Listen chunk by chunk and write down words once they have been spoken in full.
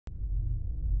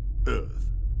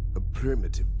Earth, a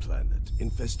primitive planet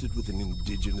infested with an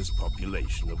indigenous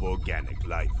population of organic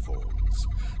life forms.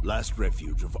 Last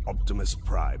refuge of Optimus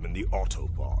Prime and the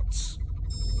Autobots.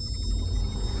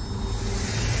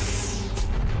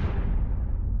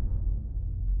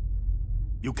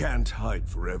 You can't hide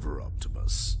forever,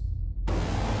 Optimus.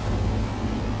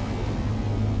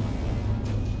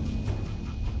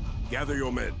 Gather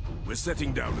your men. We're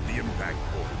setting down at the impact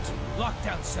point.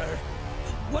 Lockdown, sir.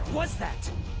 What was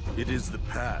that? It is the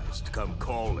past come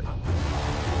calling.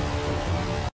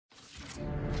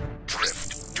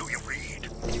 Drift, do you read?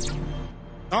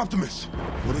 Optimus!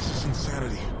 What is this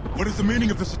insanity? What is the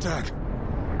meaning of this attack?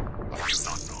 I do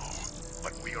not know,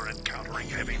 but we are encountering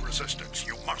heavy resistance.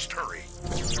 You must hurry.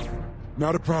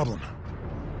 Not a problem.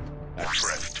 At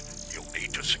Drift, you'll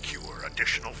need to secure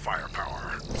additional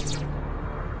firepower.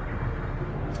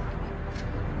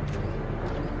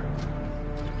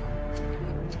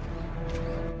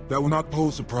 That will not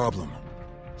pose a problem.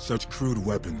 Such crude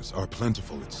weapons are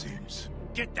plentiful, it seems.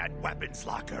 Get that weapons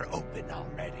locker open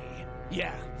already.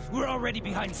 Yeah, we're already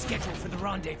behind schedule for the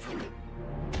rendezvous.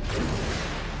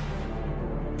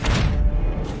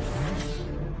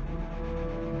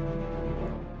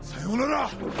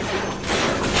 Sayonara!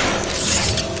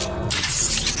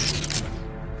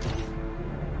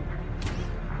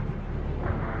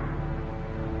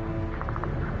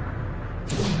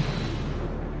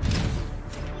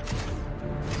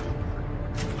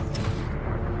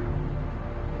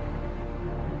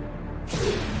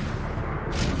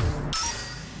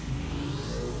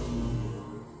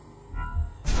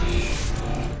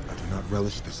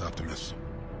 Relish this, Optimus.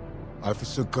 I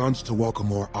forsook guns to walk a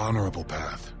more honorable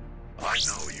path. I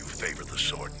know you favor the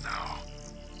sword now,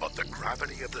 but the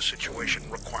gravity of the situation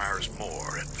requires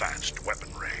more advanced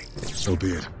weaponry. So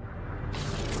be it.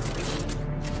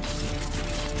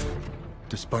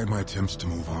 Despite my attempts to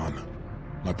move on,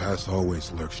 my past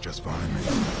always lurks just behind me.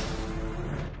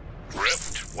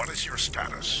 Drift, what is your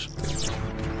status?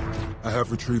 I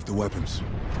have retrieved the weapons.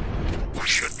 We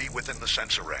should be within the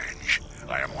sensor range.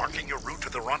 I am marking your route to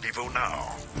the rendezvous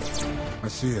now. I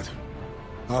see it.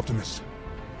 Optimus,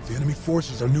 the enemy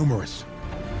forces are numerous.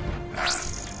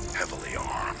 And heavily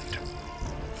armed.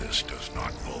 This does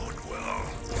not bode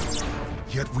well.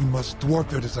 Yet we must thwart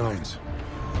their designs.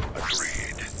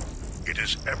 Agreed. It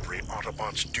is every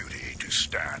Autobot's duty to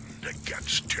stand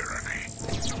against tyranny.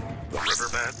 The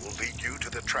riverbed will lead you to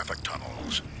the traffic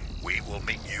tunnels. We will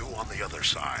meet you on the other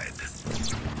side.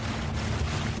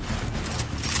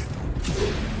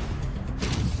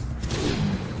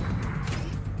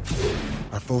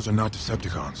 Our foes are not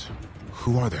Decepticons.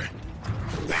 Who are they?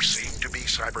 They seem to be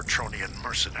Cybertronian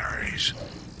mercenaries.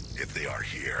 If they are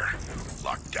here,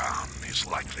 Lockdown is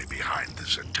likely behind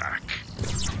this attack.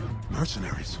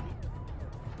 Mercenaries?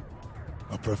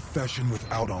 A profession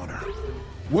without honor.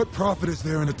 What profit is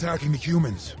there in attacking the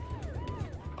humans?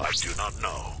 I do not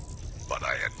know, but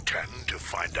I intend to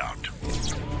find out.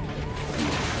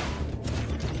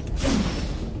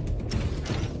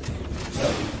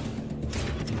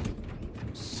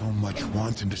 So much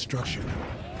wanton destruction.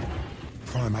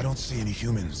 Prime, I don't see any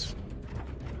humans.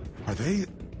 Are they...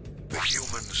 The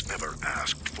humans never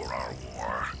asked for our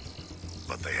war,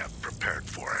 but they have prepared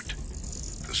for it.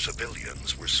 The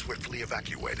civilians were swiftly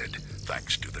evacuated,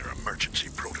 thanks to their emergency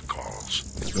protocols.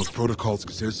 Those protocols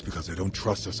exist because they don't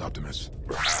trust us, Optimus.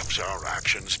 Perhaps our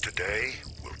actions today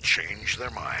will change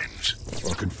their minds.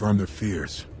 Or confirm their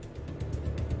fears.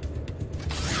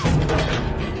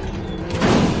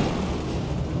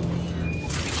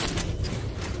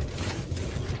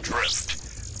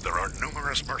 Drift. There are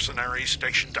numerous mercenaries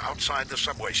stationed outside the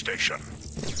subway station.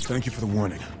 Thank you for the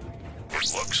warning.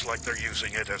 It looks like they're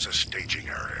using it as a staging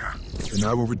area. Then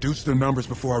I will reduce their numbers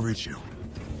before I reach you.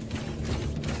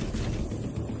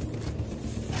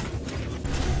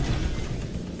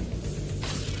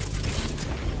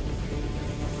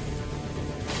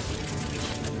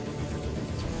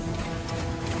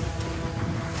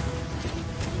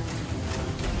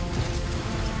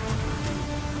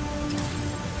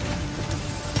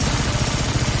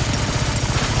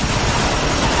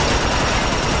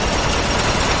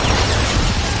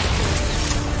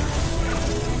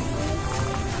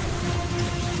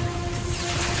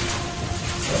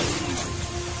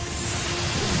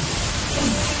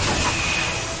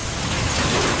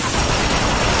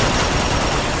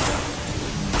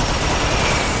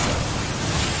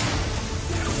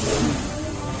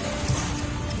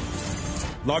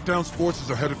 Lockdown's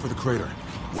forces are headed for the crater.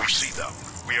 We see them.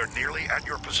 We are nearly at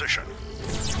your position.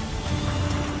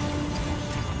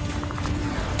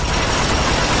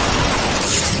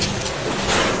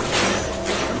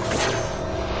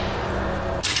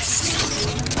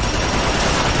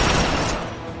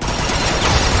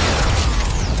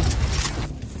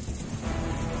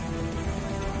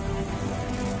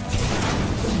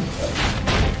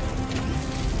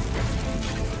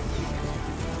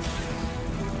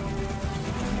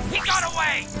 got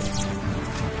away!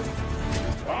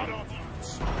 Autobots,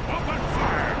 open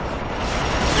fire!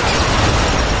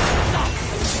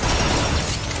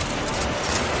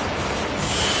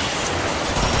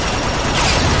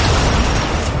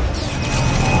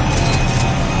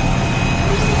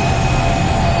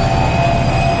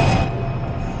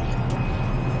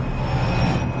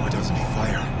 Why doesn't he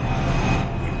fire?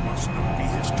 We must not be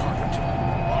his target.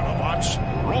 Autobots,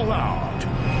 roll out!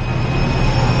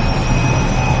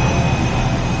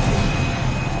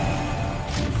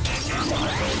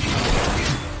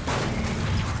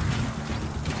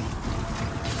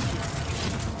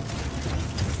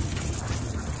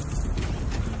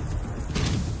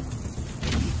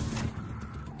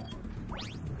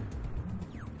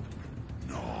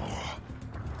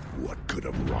 What could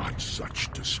have wrought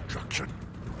such destruction?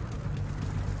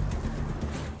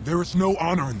 There is no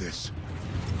honor in this.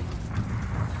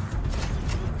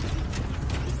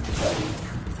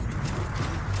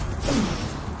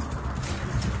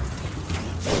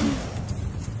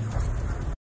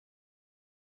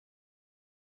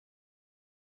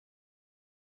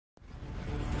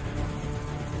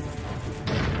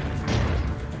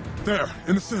 There,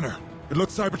 in the center. It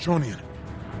looks Cybertronian.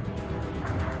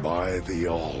 By the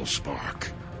Allspark,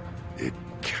 it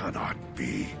cannot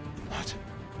be. What?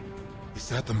 Is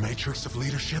that the matrix of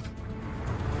leadership?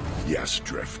 Yes,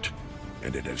 Drift,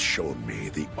 and it has shown me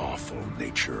the awful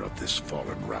nature of this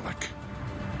fallen relic.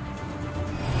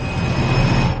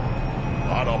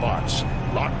 Autobots,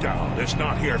 lockdown is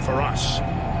not here for us.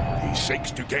 He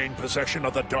seeks to gain possession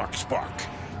of the Darkspark.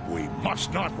 We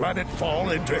must not let it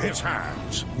fall into his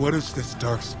hands. What is this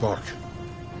dark spark?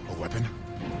 A weapon?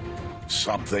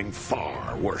 Something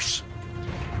far worse.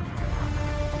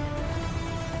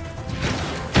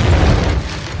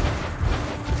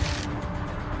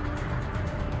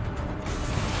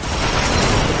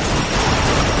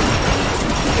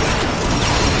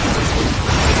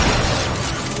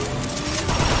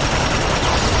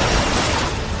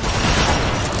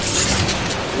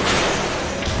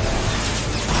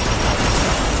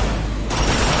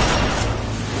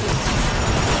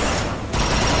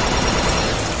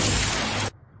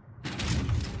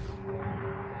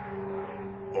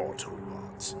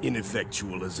 Autobots,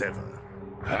 ineffectual as ever.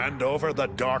 Hand over the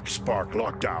Darkspark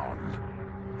lockdown.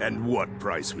 And what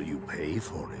price will you pay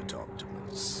for it,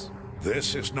 Optimus?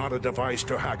 This is not a device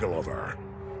to haggle over.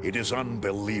 It is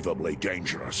unbelievably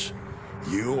dangerous.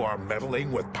 You are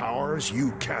meddling with powers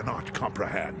you cannot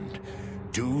comprehend.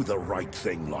 Do the right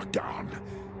thing, Lockdown,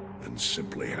 and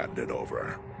simply hand it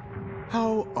over.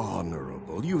 How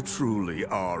honorable. You truly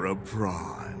are a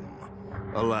prime.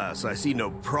 Alas, I see no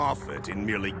profit in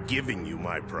merely giving you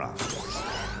my prize.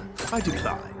 I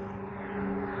decline.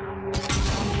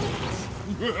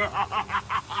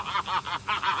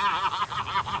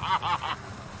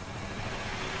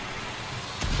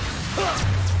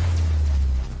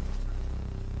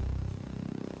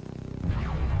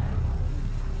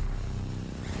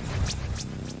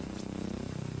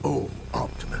 Oh,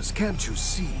 Optimus, can't you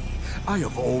see? I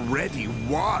have already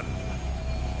won!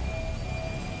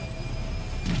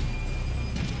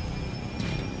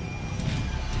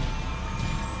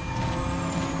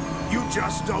 You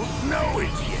just don't know it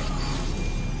yet!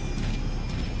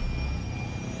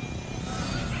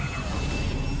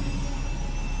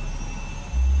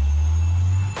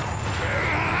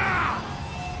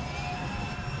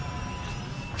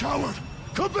 Coward!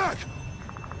 Come back!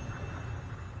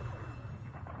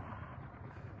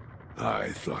 I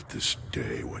thought this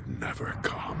day would never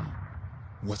come.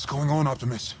 What's going on,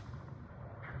 Optimus?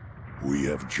 We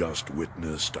have just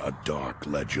witnessed a dark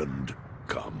legend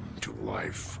come to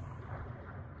life.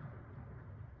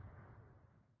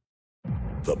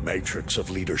 The Matrix of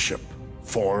Leadership,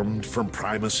 formed from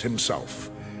Primus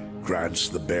himself, grants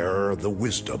the bearer the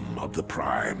wisdom of the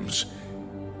Primes.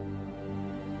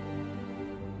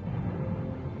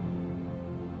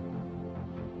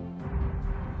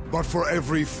 But for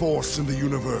every force in the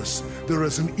universe, there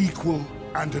is an equal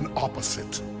and an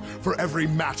opposite. For every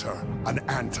matter, an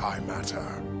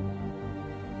antimatter.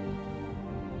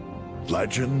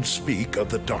 Legends speak of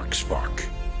the Darkspark,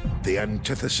 the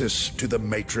antithesis to the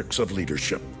Matrix of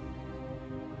Leadership.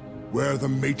 Where the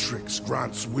Matrix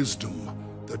grants wisdom,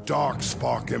 the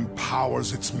Darkspark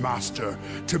empowers its master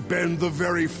to bend the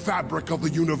very fabric of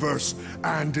the universe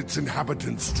and its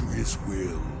inhabitants to his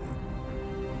will.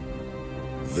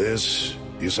 This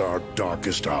is our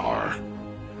darkest hour.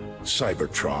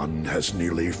 Cybertron has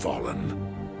nearly fallen,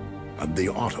 and the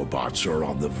Autobots are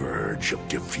on the verge of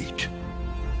defeat.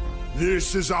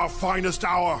 This is our finest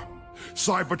hour.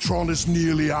 Cybertron is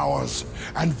nearly ours,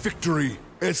 and victory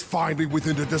is finally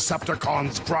within the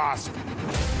Decepticons' grasp.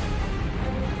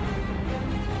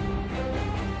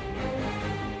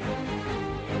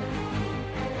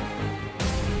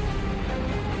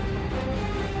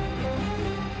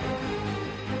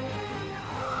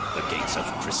 The gates of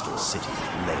Crystal City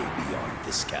lay beyond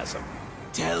this chasm.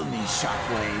 Tell me,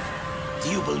 Shockwave, do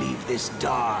you believe this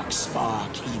dark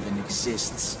spark even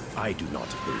exists? I do not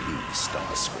believe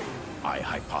Starscream. I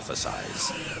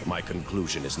hypothesize. My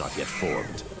conclusion is not yet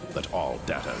formed, but all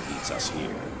data leads us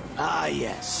here. Ah,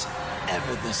 yes.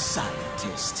 Ever the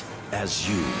scientist. As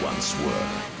you once were.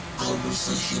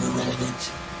 Conversation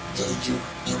irrelevant. Danger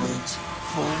imminent.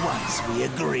 For once we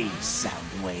agree,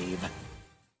 Soundwave.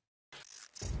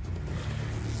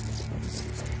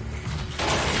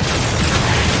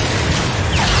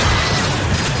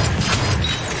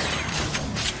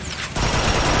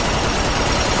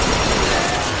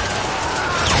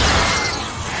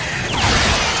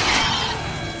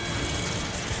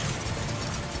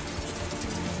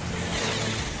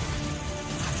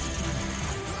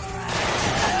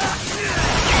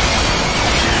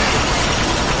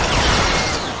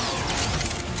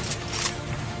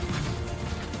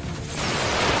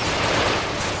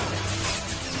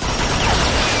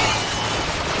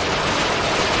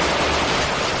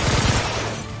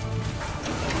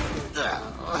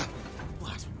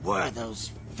 What were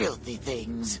those filthy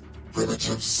things?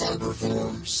 Primitive cyber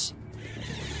forms.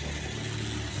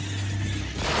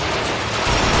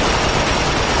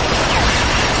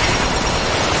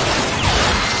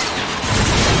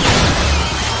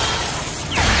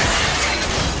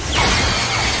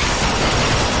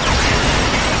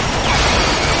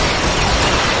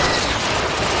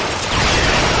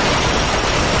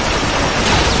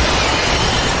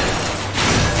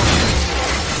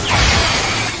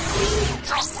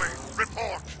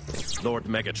 Lord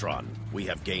Megatron, we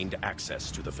have gained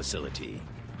access to the facility.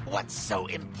 What's so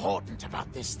important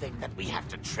about this thing that we have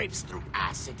to traipse through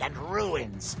acid and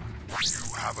ruins?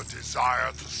 You have a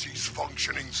desire to cease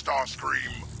functioning,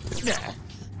 Starscream?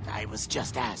 I was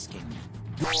just asking.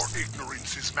 Your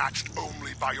ignorance is matched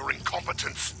only by your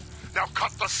incompetence. Now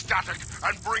cut the static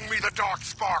and bring me the dark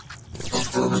spark.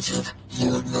 Affirmative,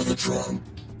 Lord Megatron.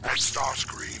 And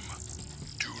Starscream,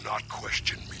 do not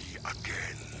question me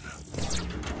again.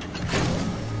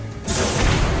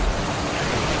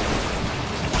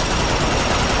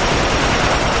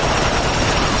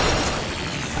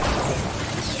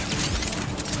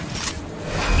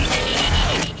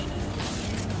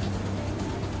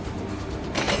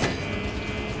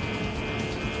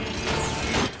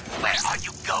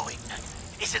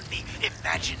 Isn't the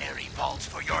imaginary vault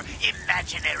for your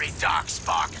imaginary dark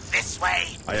spark this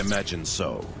way? I imagine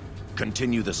so.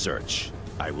 Continue the search.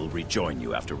 I will rejoin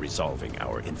you after resolving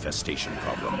our infestation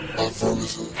problem.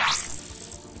 Affirmative.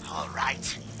 All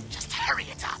right. Just hurry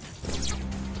it up.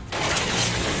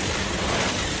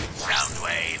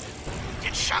 Soundwave.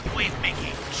 Did Shockwave make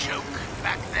a joke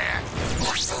back there?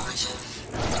 Affirmative.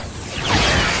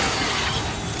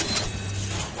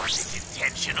 Was it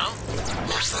intentional?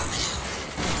 Affirmative.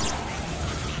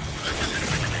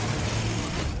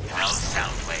 Well,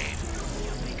 Soundwave,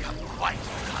 you've become quite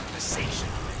a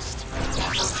conversationalist.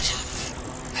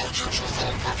 Potential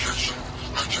thought location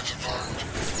identified.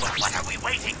 Well, what are we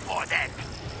waiting for, then?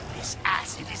 This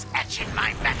acid is etching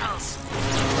my metals.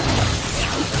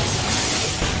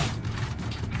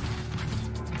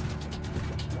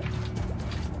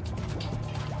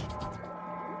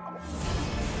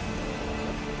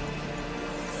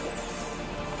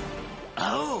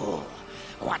 Oh,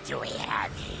 what do we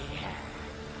have here?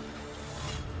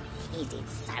 Is it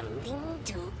something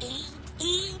to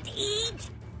eat?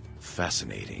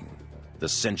 Fascinating. The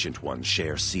sentient ones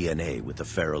share CNA with the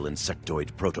feral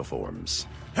insectoid protoforms.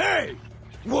 Hey!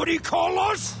 What do you call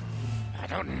us? I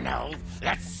don't know.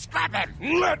 Let's scrap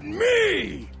him! Let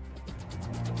me!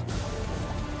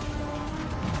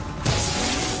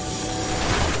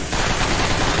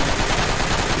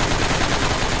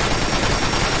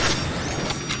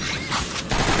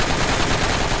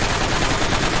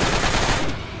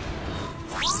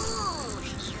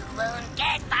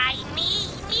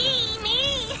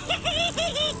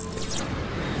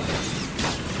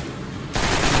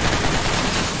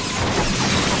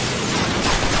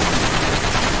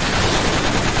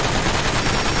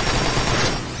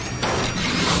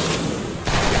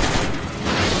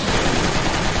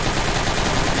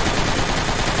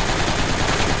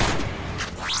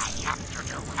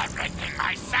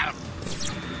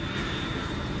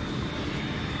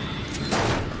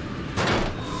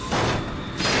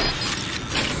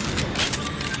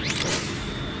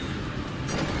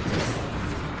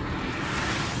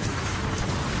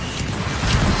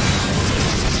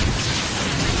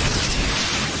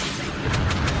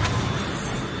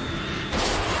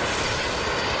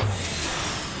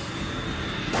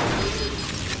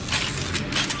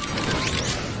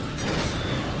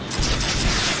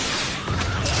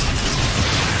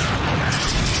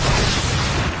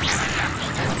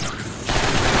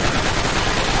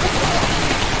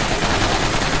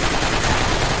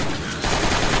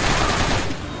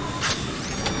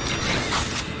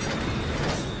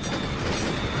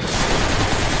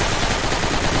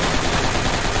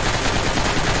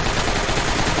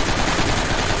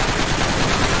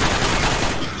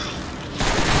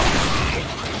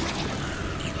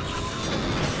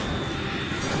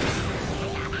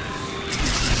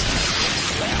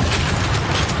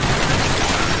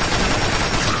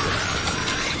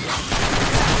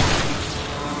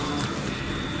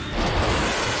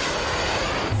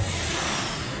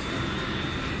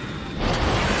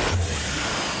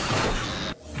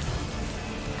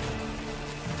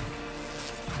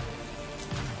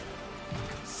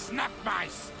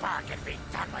 Be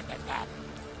done with it then.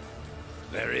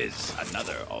 There is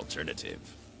another alternative.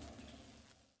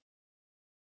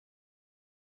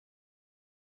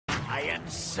 I am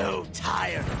so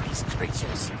tired of these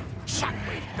creatures.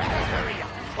 Shockwave, better hurry up,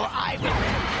 or I will...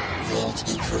 Vault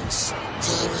entrance, down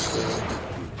ahead.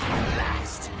 At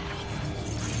last.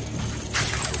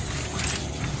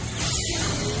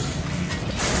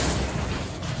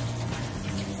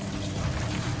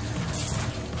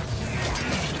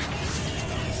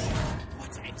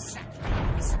 What exactly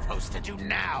are we supposed to do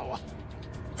now?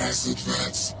 Acid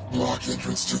vats, block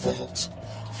entrance to vault.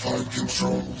 Find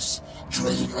controls,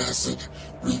 drain acid,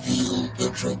 reveal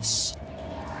entrance.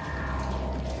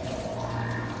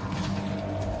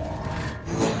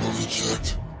 Rumble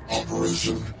eject,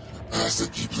 operation,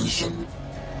 acid depletion.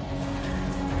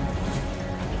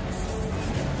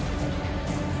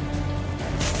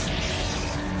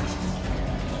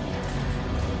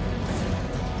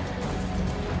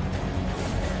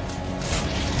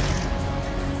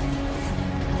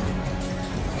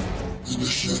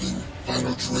 Initiating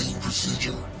final drain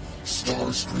procedure.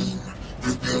 Starscream,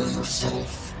 prepare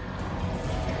yourself.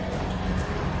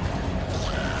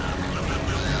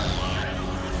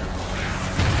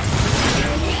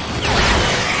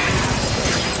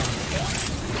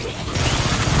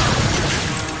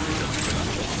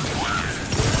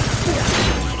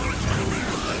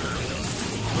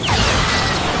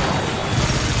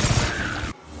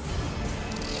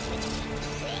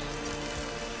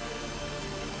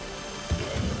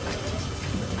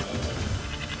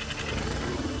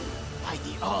 By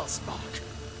the Allspark.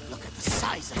 Look at the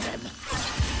size of them.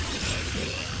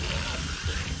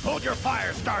 Hold your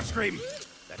fire, Starscream!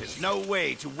 That is no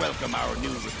way to welcome our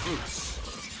new recruits.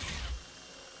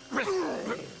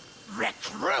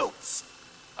 Recruits!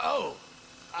 Oh,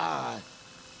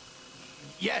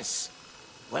 yes.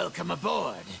 Welcome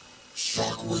aboard.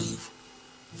 Shockwave.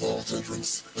 Vault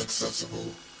entrance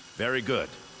accessible. Very good.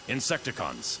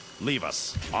 Insecticons, leave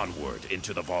us. Onward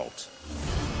into the vault.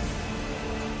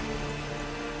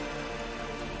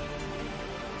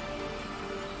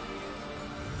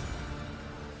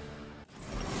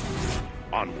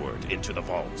 Onward into the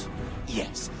vault.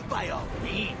 Yes, by all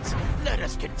means. Let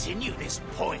us continue this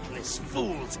pointless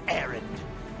fool's errand.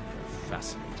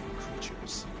 Fascinating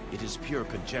creatures. It is pure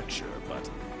conjecture, but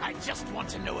I just want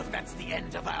to know if that's the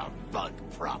end of our bug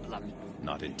problem.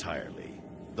 not entirely.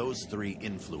 Those three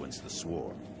influence the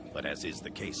swarm, but as is the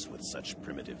case with such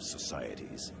primitive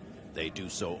societies, they do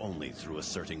so only through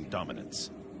asserting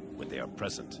dominance. When they are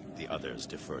present, the others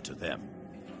defer to them.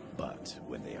 But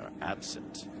when they are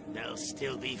absent... There'll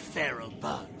still be feral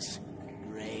bugs.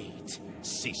 Great.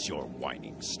 Cease your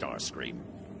whining, Starscream.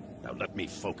 Now let me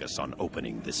focus on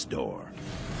opening this door.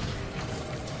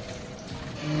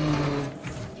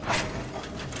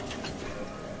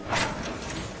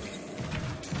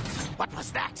 What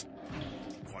was that?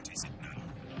 What is it now?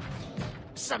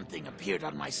 Something appeared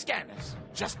on my scanners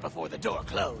just before the door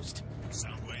closed.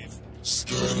 Soundwave.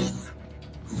 Scanning.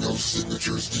 No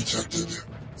signatures detected.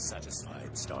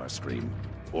 Satisfied, Starscream?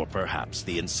 Or perhaps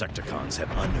the Insecticons have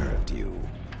unnerved you.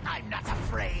 I'm not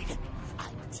afraid.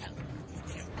 I'm telling you,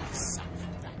 there was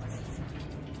something back there.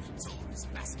 The door is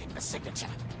masking the signature.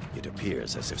 It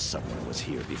appears as if someone was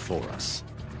here before us,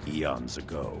 eons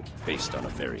ago, based on a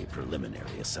very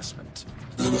preliminary assessment.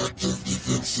 Inactive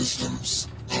defense systems.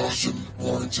 Caution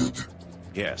warranted.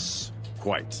 Yes,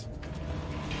 quite.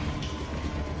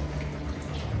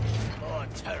 More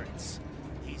turrets.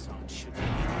 These aren't shooting me.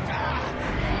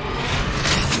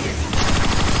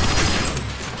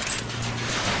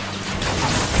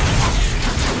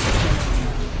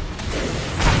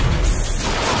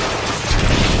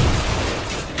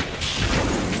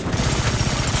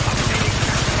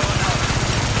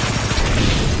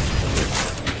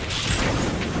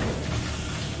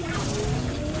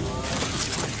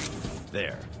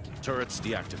 There. Turrets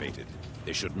deactivated.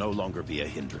 They should no longer be a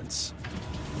hindrance.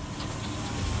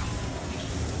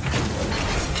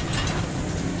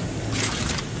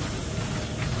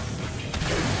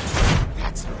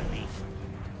 That's a relief.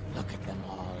 Look at them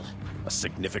all. A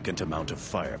significant amount of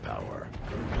firepower.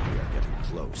 We are getting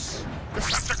close.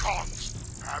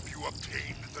 Decepticons! Have you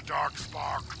obtained the Dark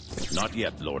Spark? Not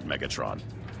yet, Lord Megatron.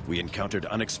 We encountered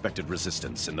unexpected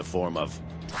resistance in the form of...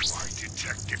 I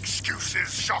detect excuses,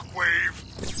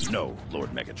 Shockwave! No,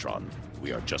 Lord Megatron.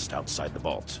 We are just outside the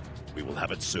vault. We will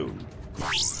have it soon. Good.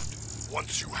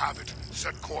 Once you have it,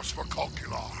 set course for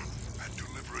Calcular and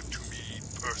deliver it to me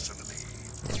personally.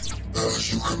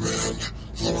 As you command,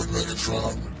 Lord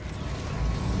Megatron.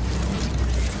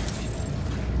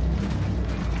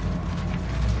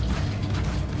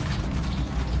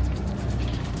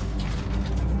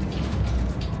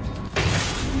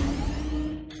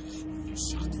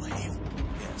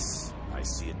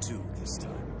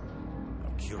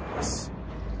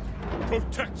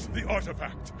 Protect the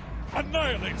artifact!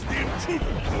 Annihilate the intruders!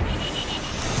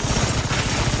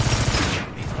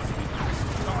 These must be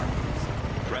crystal guardians,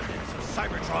 remnants of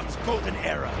Cybertron's golden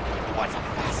era. What a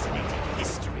fascinating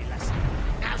history lesson.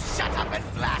 Now shut up and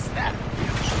blast them!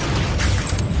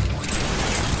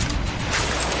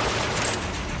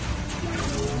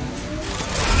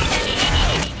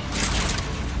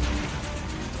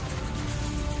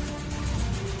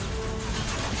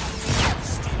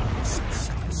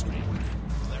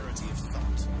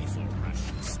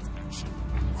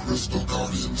 Crystal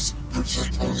Guardians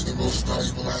protect only the most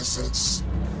valuable assets.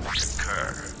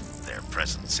 Concur. Their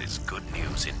presence is good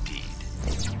news indeed.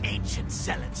 Ancient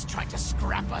zealots trying to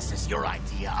scrap us is your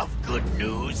idea of good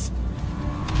news?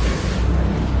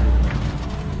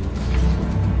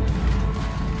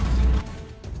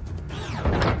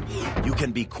 You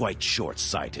can be quite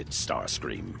short-sighted,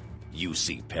 Starscream. You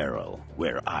see peril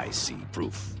where I see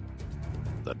proof.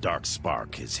 The Dark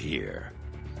Spark is here.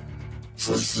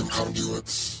 Tracing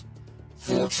conduits.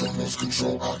 4 terminals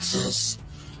control access.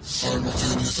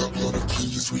 Simultaneous upload of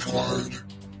keys required.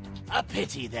 A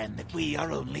pity then that we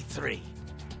are only 3.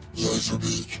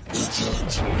 Laserbeak,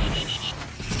 eject.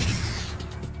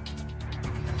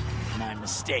 My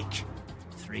mistake.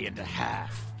 3.5.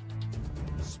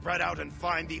 Spread out and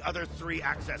find the other 3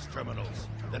 access terminals.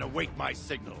 Then await my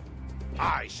signal.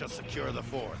 I shall secure the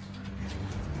 4th.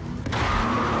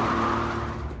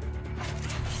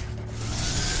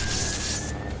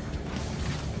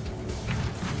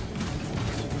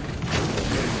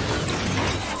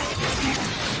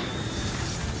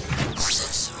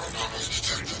 Sensor anomaly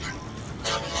detected.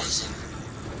 Analyzing.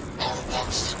 Power box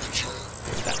signature.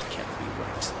 That can't be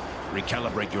right.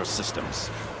 Recalibrate your systems.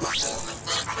 Performing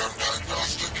background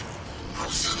diagnostic.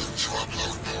 Proceeding to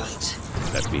upload point.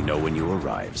 Let me know when you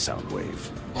arrive,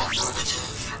 Soundwave. Affirmative.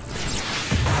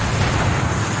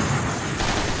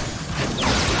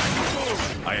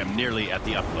 I am nearly at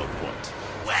the upload point.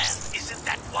 Well, isn't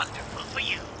that wonderful for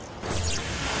you?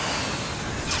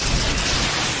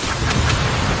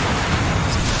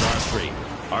 Starscream,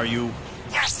 are you...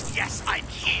 Yes, I'm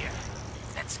here.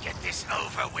 Let's get this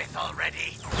over with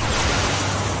already.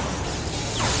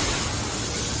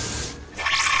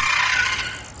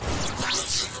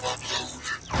 Commencing upload.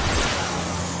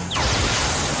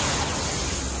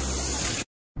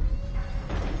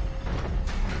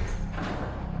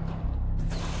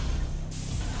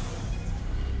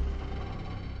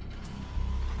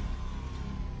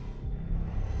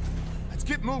 Let's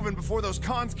get moving before those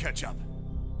cons catch up.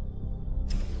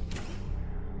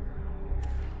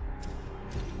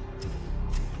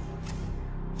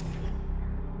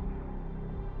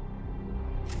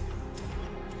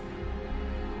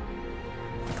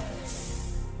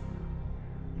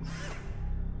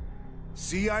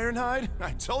 See, Ironhide?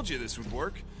 I told you this would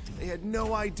work. They had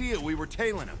no idea we were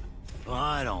tailing them.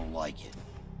 I don't like it.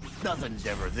 Nothing's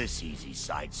ever this easy,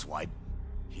 Sideswipe.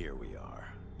 Here we are.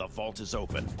 The vault is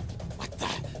open. What the?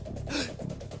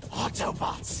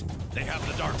 Autobots! They have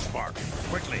the Dark Spark.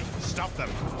 Quickly, stop them.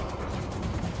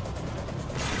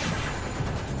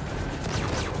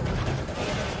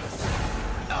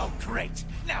 Oh, great.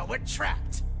 Now we're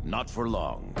trapped. Not for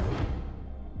long.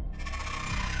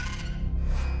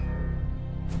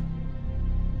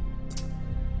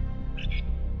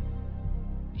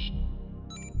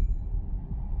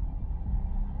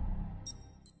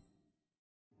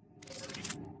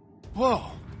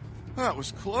 Whoa, that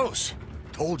was close.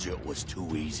 Told you it was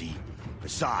too easy.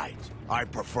 Besides, I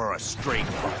prefer a straight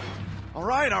run. All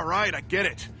right, I get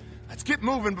it. Let's get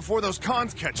moving before those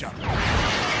cons catch up.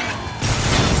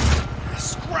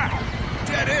 Scrap!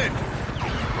 Dead end!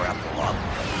 Grapple up.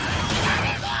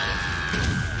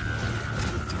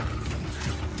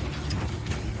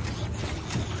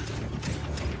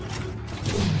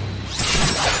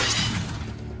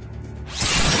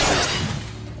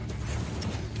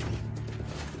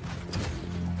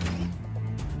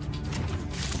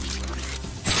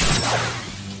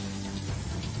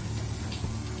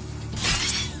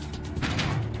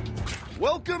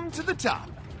 Welcome to the top.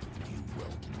 You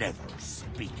will never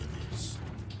speak of this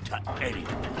to anyone.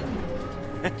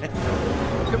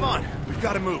 Come on, we've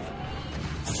got to move.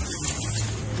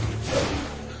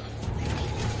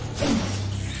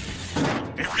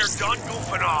 If you're done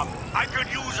goofing off, I could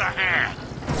use a hand.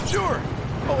 Sure.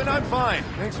 Oh, and I'm fine.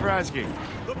 Thanks for asking.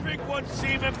 The big ones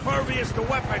seem impervious to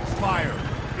weapons fire.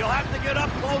 You'll have to get up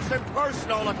close and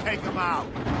personal to take them out.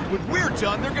 When we're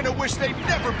done, they're gonna wish they'd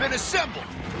never been assembled.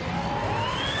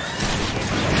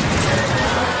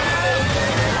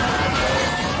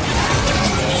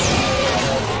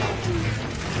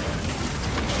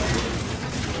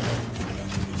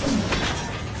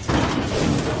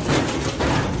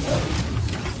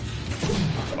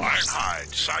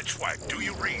 Sideswipe, do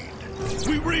you read?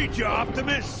 We read you,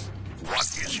 Optimus! What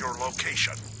is your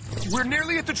location? We're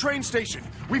nearly at the train station.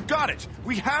 We've got it.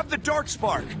 We have the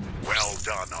Darkspark. Well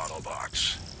done,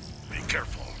 Autobots. Be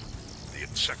careful. The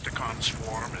Insecticon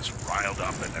swarm is riled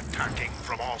up and attacking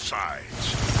from all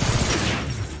sides.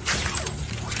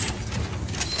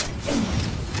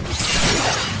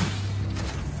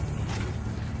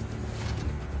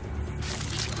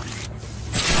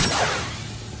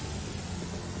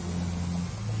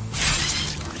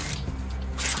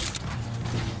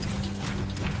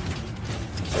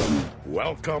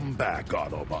 Welcome back,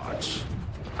 Autobots.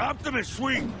 Optimus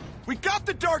Swing! We got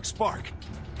the Darkspark.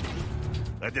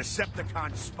 The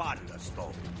Decepticons spotted us,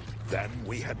 though. Then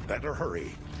we had better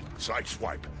hurry.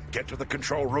 Sideswipe, get to the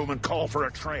control room and call for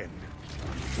a train.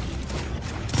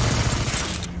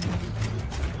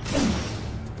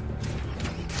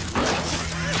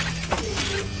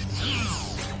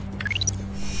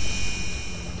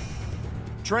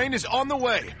 Train is on the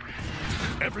way.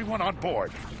 Everyone on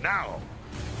board, now!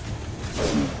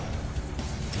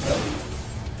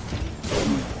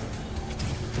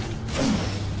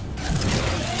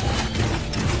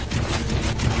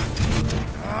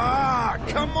 Ah,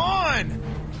 come on!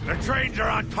 The trains are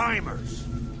on timers.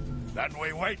 Then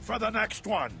we wait for the next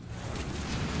one.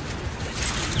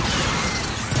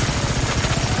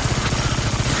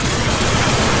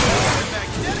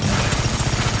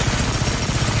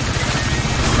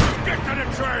 Get to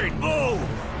the train! Move!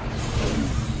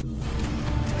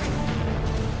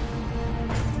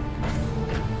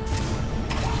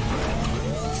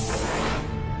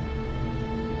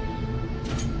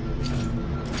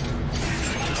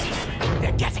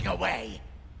 They're getting away.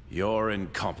 Your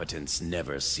incompetence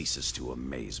never ceases to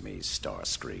amaze me,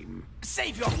 Starscream.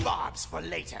 Save your barbs for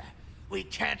later. We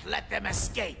can't let them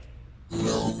escape.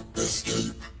 No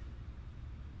escape.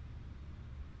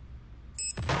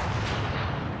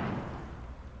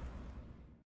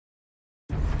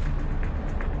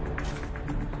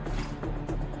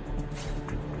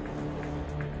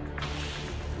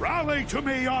 Rally to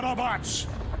me, Autobots!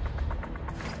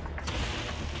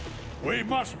 We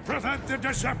must prevent the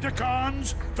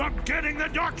Decepticons from getting the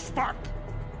Darkspark!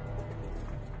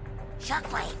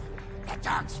 Shockwave, the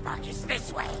Darkspark is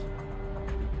this way.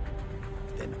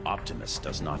 Then Optimus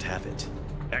does not have it.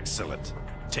 Excellent.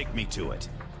 Take me to it.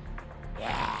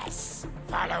 Yes,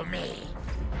 follow me.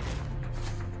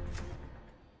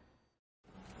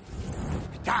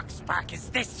 The Darkspark is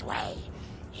this way.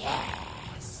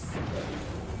 Yes.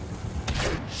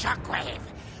 Shockwave,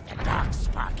 the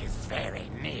Darkspark is very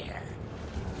near.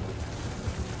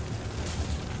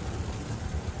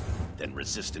 Then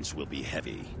resistance will be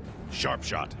heavy. Sharp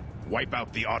shot. Wipe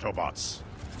out the Autobots.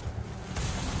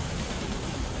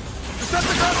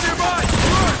 Decepticons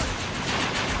nearby!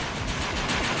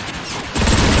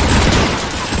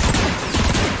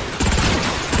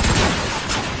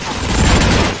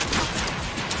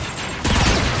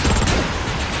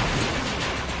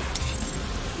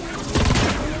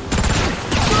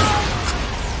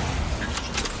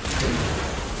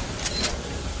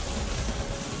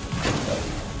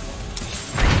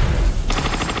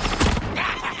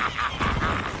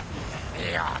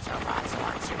 The Autobots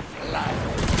want to blood.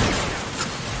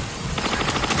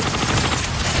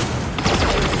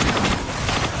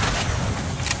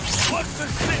 What's the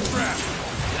sit rep?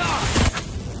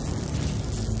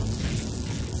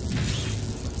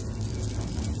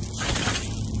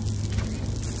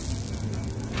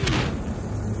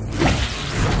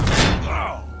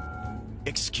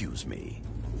 Excuse me.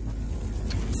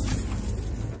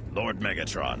 Lord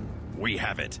Megatron, we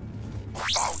have it.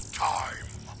 About time.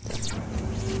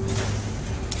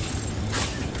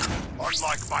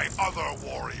 Unlike my other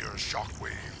warriors,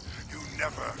 Shockwave, you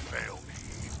never fail me.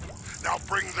 Now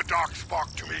bring the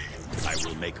Darkspark to me. I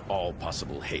will make all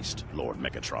possible haste, Lord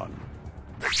Megatron.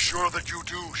 Make sure that you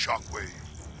do, Shockwave.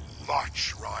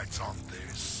 Much rides on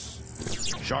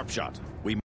this. Sharp shot.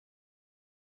 We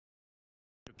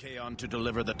to Kaon to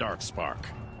deliver the Darkspark.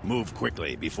 Move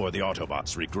quickly before the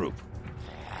Autobots regroup.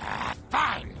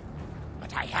 Fine.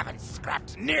 But I haven't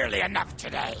scrapped nearly enough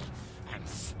today. I'm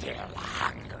still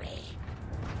hungry.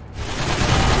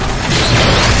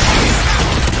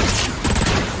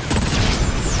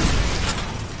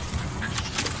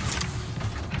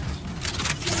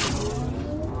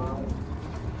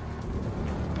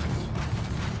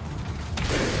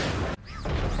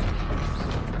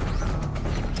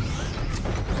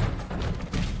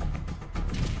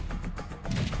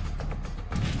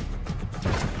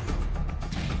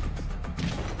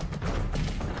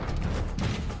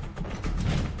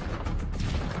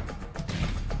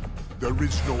 There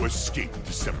is no escape,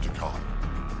 Decepticon.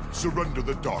 Surrender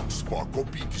the Darkspark or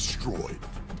be destroyed.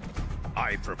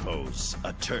 I propose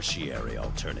a tertiary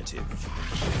alternative.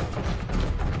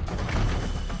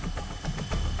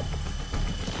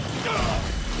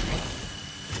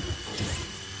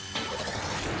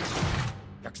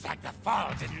 Looks like the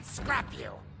fall didn't scrap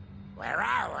you. Where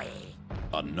are we?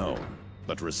 Unknown,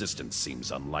 but resistance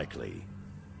seems unlikely.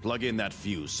 Plug in that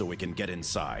fuse so we can get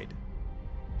inside.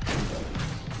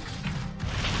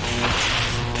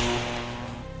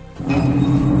 I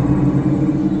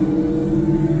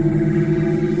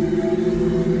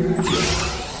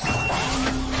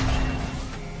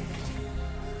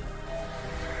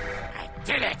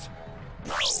did it!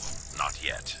 No, not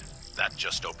yet. That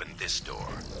just opened this door.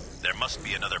 There must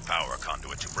be another power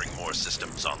conduit to bring more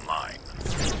systems online.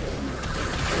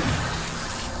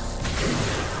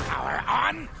 Power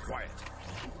on? Quiet.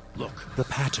 Look, the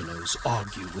Patterners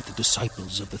argue with the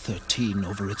disciples of the 13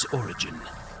 over its origin.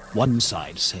 One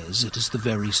side says it is the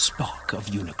very spark of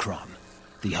Unicron.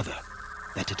 The other,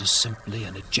 that it is simply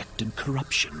an ejected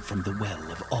corruption from the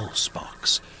well of all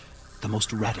sparks. The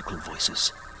most radical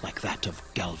voices, like that of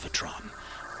Galvatron,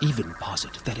 even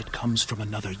posit that it comes from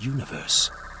another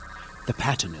universe. The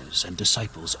Patterners and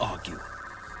disciples argue,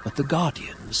 but the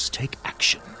Guardians take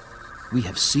action. We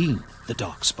have seen the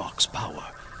Darkspark's power.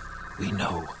 We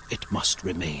know it must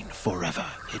remain forever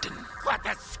hidden. What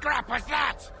the scrap was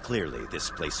that? Clearly, this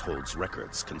place holds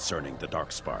records concerning the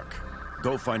Darkspark.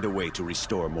 Go find a way to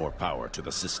restore more power to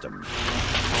the system.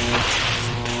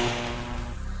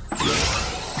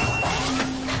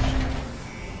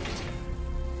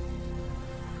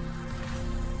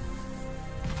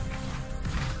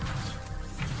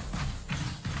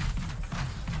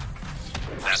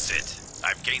 That's it.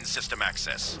 I've gained system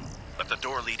access, but the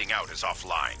door leading out is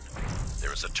offline.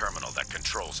 There is a terminal that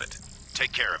controls it.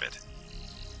 Take care of it.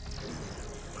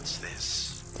 What's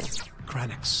this?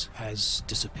 Kranix has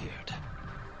disappeared.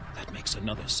 That makes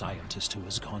another scientist who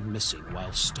has gone missing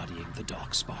while studying the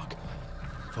Darkspark.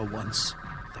 For once,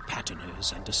 the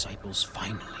Patterners and disciples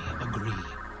finally agree.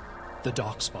 The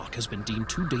Darkspark has been deemed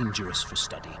too dangerous for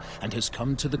study and has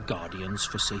come to the Guardians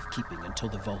for safekeeping until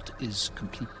the vault is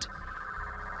complete.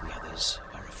 The others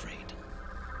are afraid,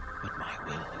 but my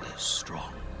will is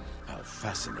strong. How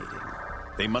fascinating.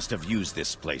 They must have used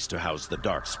this place to house the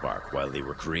Darkspark while they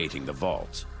were creating the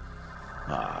vault.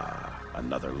 Ah,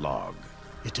 another log.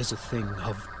 It is a thing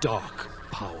of dark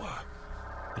power.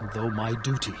 And though my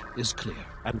duty is clear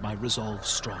and my resolve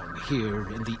strong here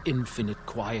in the infinite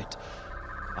quiet,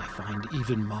 I find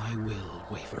even my will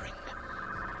wavering.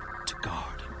 To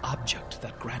guard an object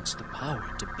that grants the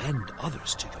power to bend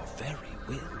others to your very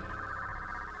will.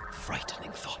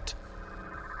 Frightening thought.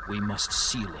 We must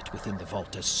seal it within the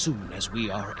vault as soon as we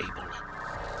are able.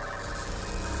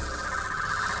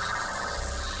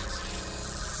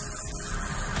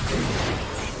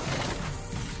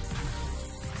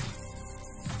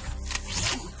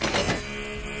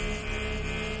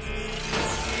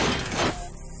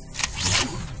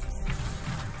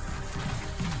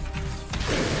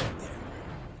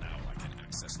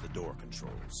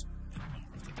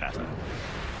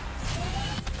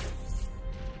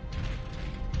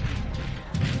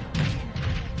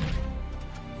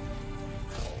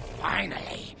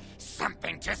 Finally,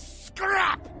 something to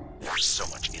scrap! There's so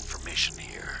much information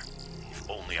here. If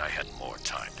only I had more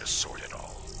time to sort it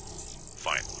all.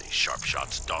 Finally,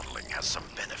 Sharpshot's dawdling has some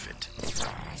benefit.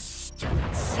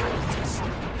 Stupid scientist.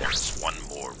 There's one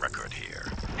more record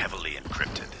here, heavily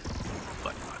encrypted,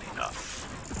 but not enough.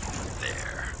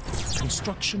 There.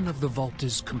 Construction of the vault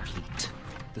is complete.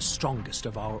 The strongest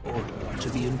of our order are to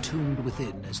be entombed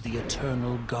within as the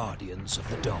eternal guardians of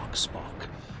the Darkspark.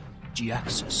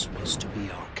 Giaxus was to be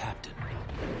our captain,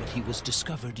 but he was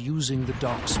discovered using the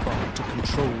Darkspark to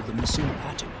control the missing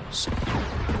Patterners.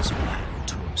 His plan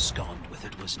to abscond with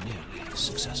it was nearly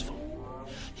successful.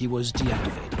 He was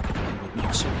deactivated and would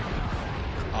not surrender.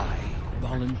 I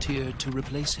volunteered to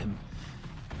replace him.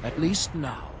 At least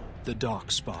now, the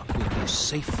Darkspark will be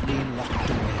safely locked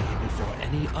away before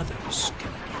any others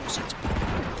can abuse its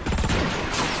power.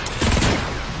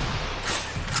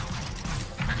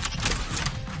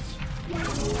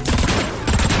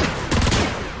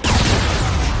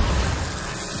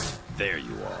 There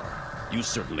you are. You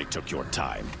certainly took your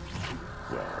time.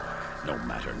 Well, no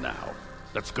matter now.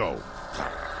 Let's go.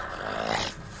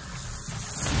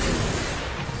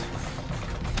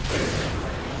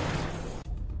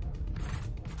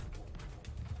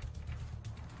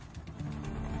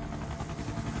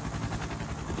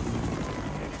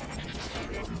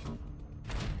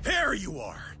 There you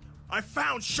are! I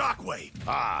found Shockwave!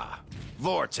 Ah,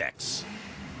 Vortex.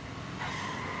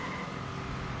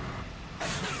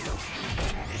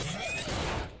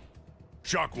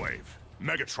 Shockwave,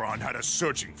 Megatron had us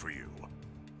searching for you.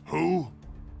 Who?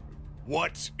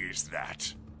 What is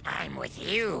that? I'm with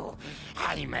you.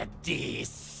 I'm a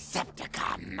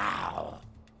Decepticon now.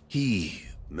 He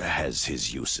has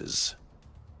his uses.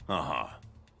 Uh-huh.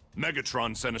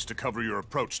 Megatron sent us to cover your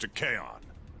approach to Kaon.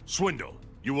 Swindle,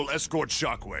 you will escort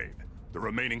Shockwave. The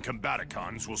remaining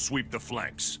Combaticons will sweep the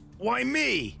flanks. Why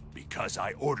me? Because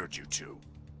I ordered you to.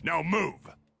 Now move!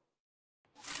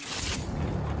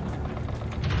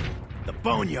 The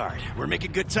Boneyard. We're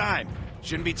making good time.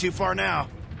 Shouldn't be too far now.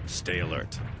 Stay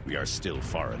alert. We are still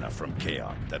far enough from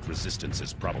Kaon that resistance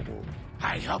is probable.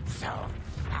 I hope so.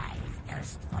 I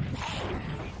thirst for pain.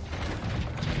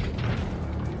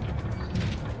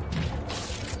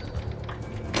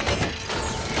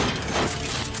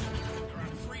 There are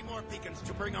 3 more beacons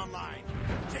to bring online.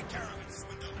 Take care of it,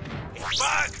 Swindle.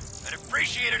 Bug! I'd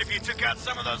appreciate it if you took out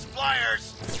some of those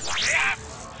flyers.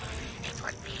 Yes! It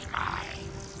would be my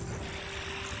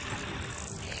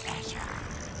pleasure.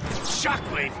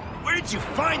 Shockwave, where did you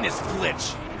find this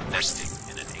glitch? Nesting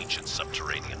in an ancient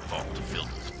subterranean vault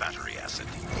filled with battery acid.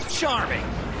 Charming.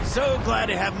 So glad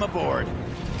to have him aboard.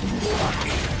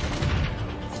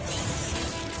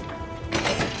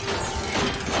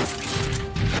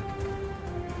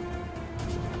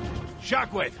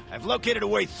 Shockwave, I've located a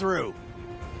way through.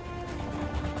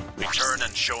 Return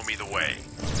and show me the way.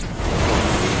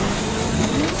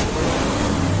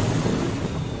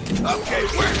 Okay,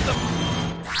 where's the...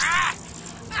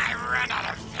 I ran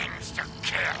out of things to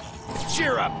kill.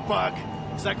 Cheer up, Bug.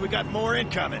 Looks like we got more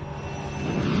incoming.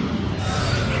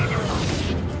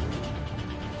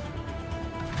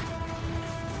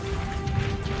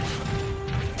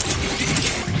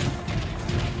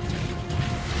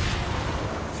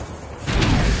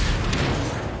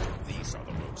 These are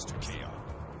the roads to Kaon.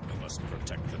 We must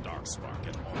protect the Darkspark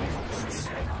at all costs.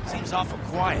 Seems awful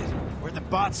quiet. Where'd the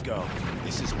bots go?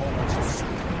 This is almost a super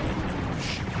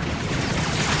ambush.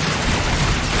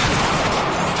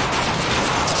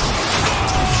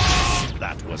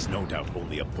 That was no doubt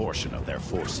only a portion of their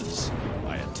forces.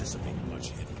 I anticipate much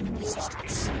heavy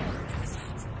resistance.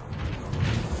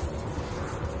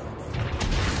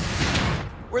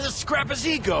 Where the scrap is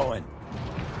he going?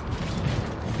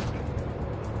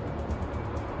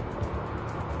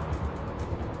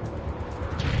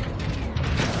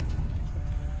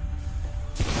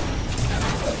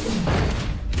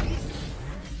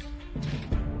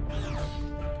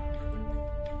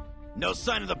 No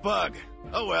sign of the Bug.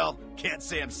 Oh well, can't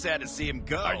say I'm sad to see him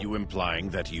go. Are you implying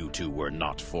that you two were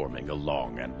not forming a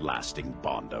long and lasting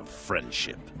bond of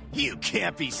friendship? You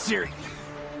can't be serious.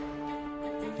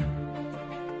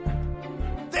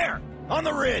 There! On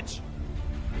the ridge!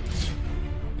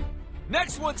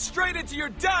 Next one straight into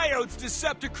your diodes,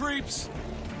 Decepticreeps!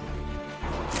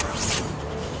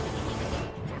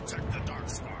 Protect the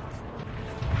Darkspark.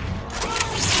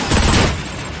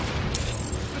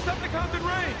 Decepticons in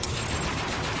range!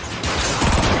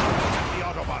 The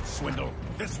Autobots, Swindle.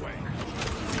 This way.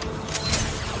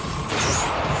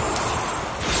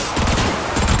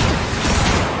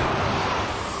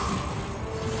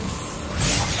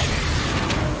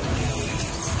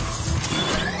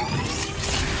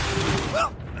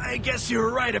 Well, I guess you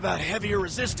were right about heavier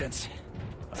resistance.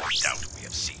 I doubt we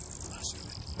have seen the last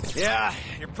of it. Yeah,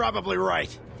 you're probably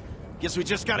right. Guess we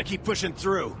just gotta keep pushing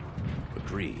through.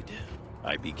 Agreed.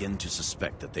 I begin to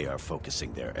suspect that they are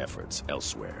focusing their efforts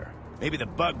elsewhere. Maybe the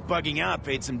Bug bugging out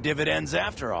paid some dividends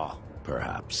after all.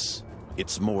 Perhaps.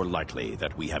 It's more likely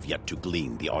that we have yet to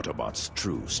glean the Autobots'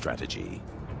 true strategy.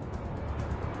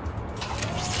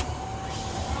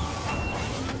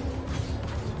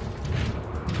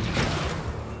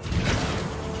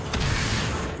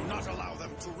 Do not allow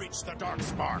them to reach the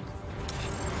Darkspark.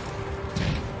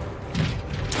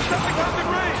 Decepticons in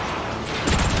range!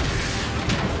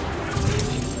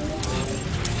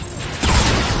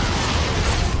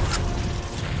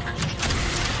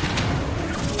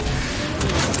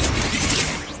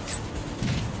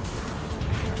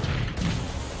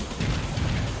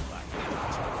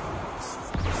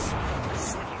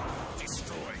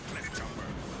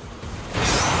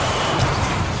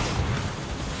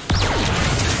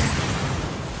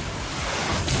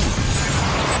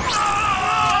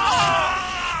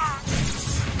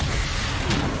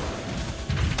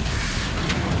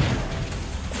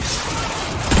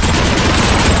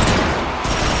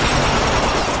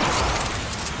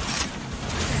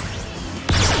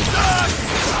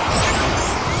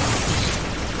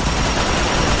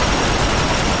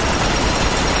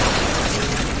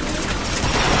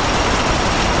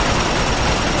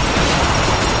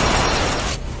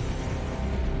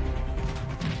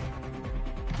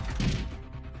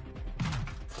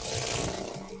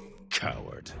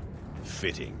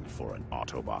 an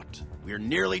Autobot. We're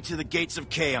nearly to the gates of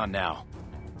Kaon now.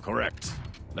 Correct.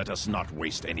 Let us not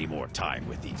waste any more time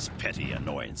with these petty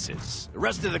annoyances. The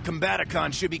rest of the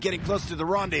Combaticons should be getting close to the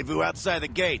rendezvous outside the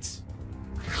gates.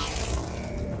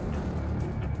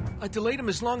 I delayed him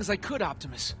as long as I could,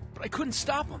 Optimus, but I couldn't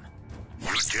stop him.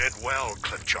 You did well,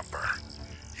 Cliffjumper.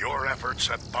 Your efforts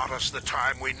have bought us the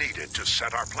time we needed to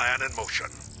set our plan in motion.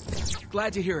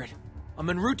 Glad to hear it. I'm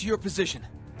en route to your position.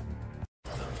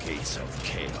 The gates of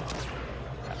Kaon.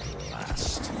 At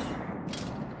last.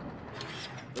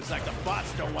 Looks like the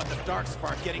bots don't want the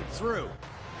Darkspark getting through.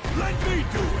 Let me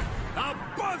do it! I'll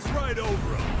buzz right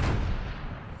over him!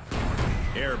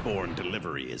 Airborne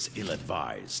delivery is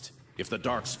ill-advised. If the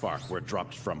Darkspark were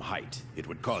dropped from height, it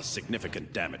would cause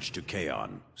significant damage to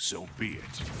Kaon. So be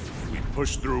it. We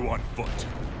push through on foot.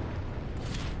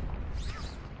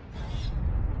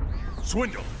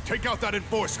 Swindle, take out that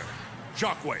enforcer.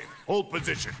 Shockwave, hold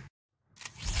position.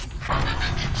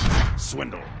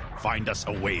 Swindle, find us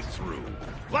a way through.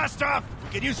 Blast off! We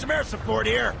can use some air support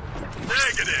here.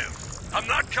 Negative. I'm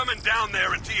not coming down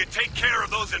there until you take care of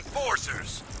those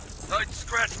enforcers. I'd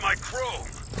scratch my chrome.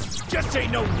 Just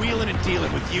ain't no wheeling and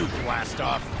dealing with you, Blast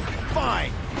off.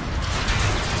 Fine.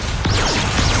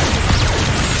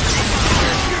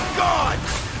 You're gone!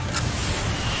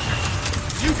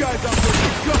 You guys out there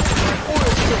are just my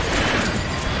oil filter.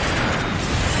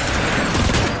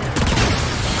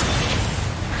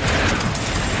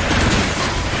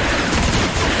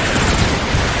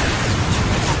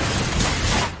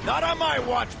 Not on my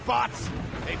watch, bots!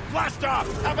 Hey, blast off!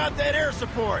 How about that air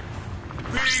support?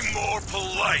 Be more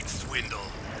polite, Swindle.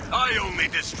 I only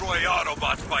destroy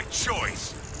Autobots by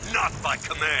choice, not by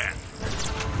command.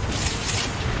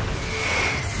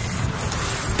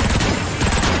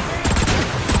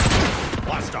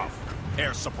 Blast off!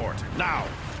 Air support, now!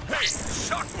 Hey,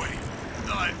 Shockwave!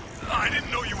 I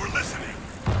didn't know you were listening.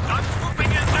 I'm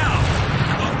swooping in now!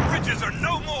 Those bridges are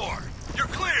no more! You're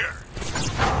clear!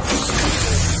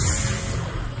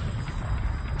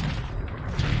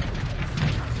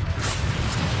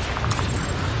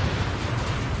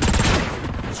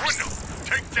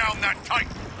 Take down that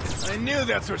Titan! I knew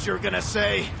that's what you were gonna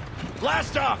say.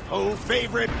 Blast off, oh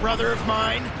favorite brother of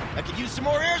mine. I could use some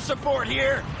more air support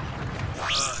here.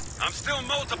 I'm still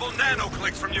multiple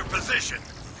nanoclicks from your position.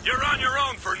 You're on your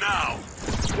own for now.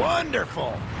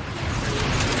 Wonderful.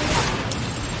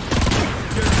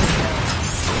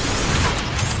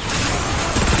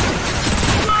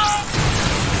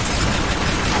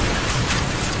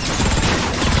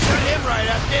 Got him right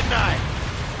up, didn't I?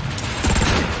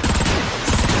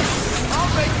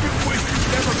 I'll make you wish you'd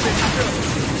never been killed.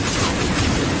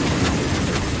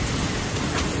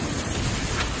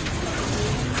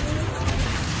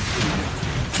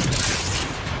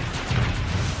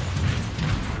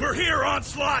 We're here,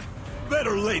 Onslaught!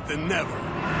 Better late than never.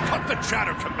 Cut the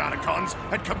chatter, Combaticons,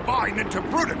 and combine into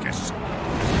Bruticus!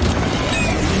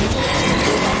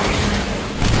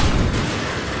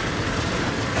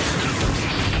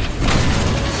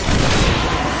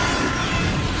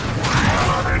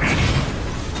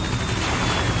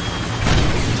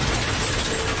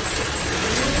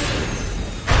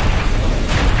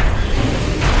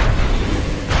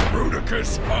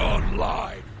 Bruticus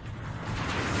online!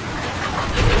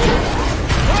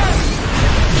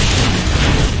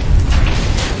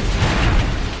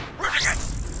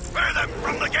 Bear them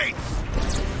from the gates!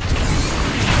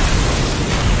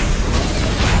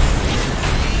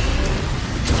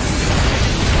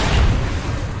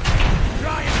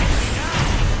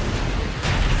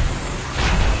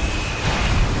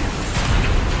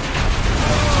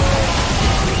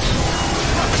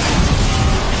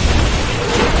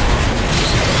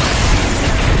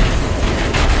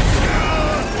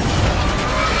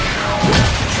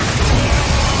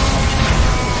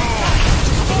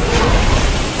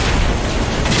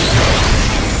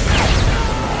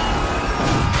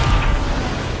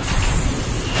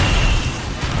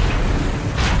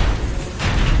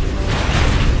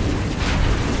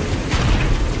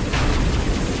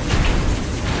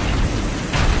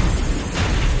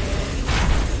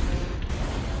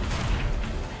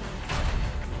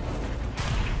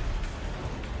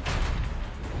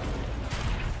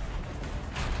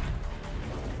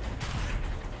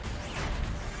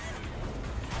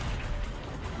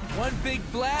 One big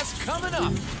blast coming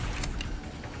up.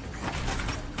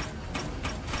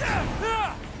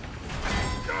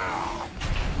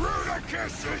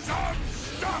 Bruticus is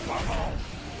unstoppable!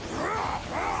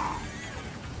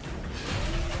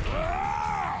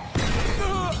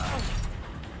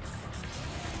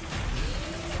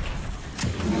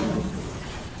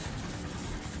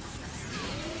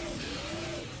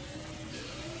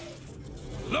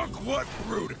 what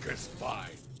Bruticus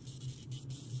find?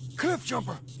 Cliff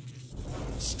jumper!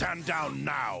 Stand down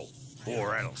now,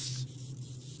 or else.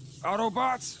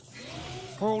 Autobots,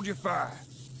 hold your fire.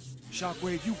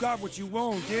 Shockwave, you got what you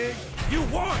want, dig? You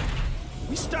won!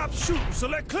 We stopped shooting, so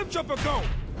let Cliffjumper go!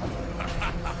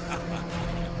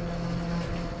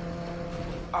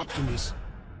 Optimus.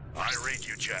 I read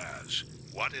you, Jazz.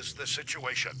 What is the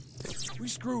situation? We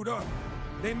screwed up.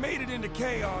 They made it into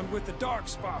Kaon with the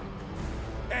Darkspark.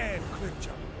 And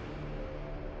Cliffjumper.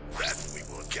 Then we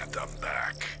will get them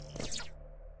back.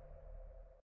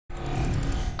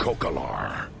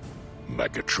 Kokalar,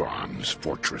 Megatron's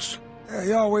fortress.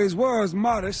 He always was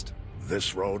modest.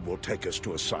 This road will take us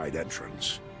to a side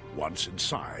entrance. Once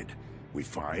inside, we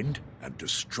find and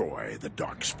destroy the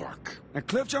Darkspark. And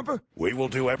Cliffjumper? We will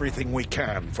do everything we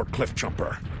can for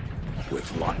Cliffjumper.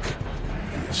 With luck,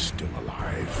 he is still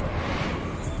alive.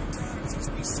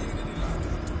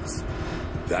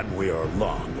 Then we are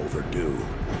long overdue.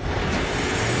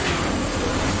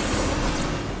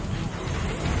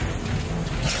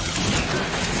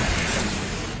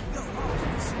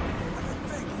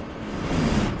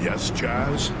 Yes,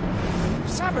 Jazz?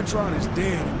 Cybertron is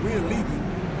dead and we're leaving.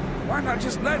 Why not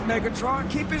just let Megatron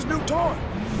keep his new toy?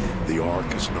 The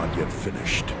arc is not yet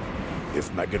finished. If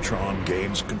Megatron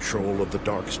gains control of the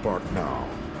Darkspark now,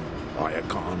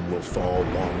 Iacon will fall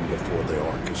long before the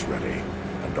arc is ready,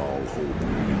 and all hope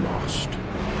will be lost.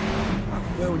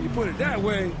 Well, when you put it that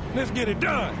way, let's get it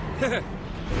done.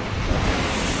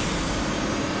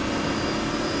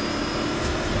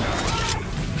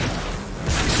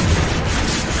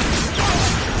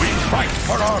 Fight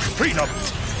for our freedom!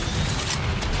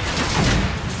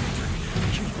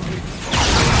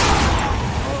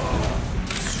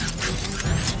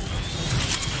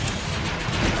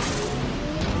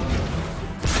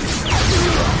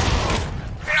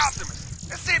 Hey, Optimus,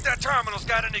 let's see if that terminal's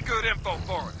got any good info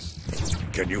for us.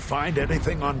 Can you find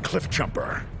anything on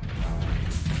Cliffjumper?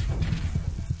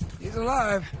 He's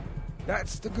alive.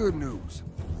 That's the good news.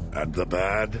 And the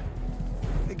bad?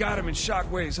 They got him in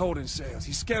Shockwave's holding cells.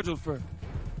 He's scheduled for...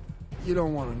 You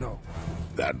don't want to know.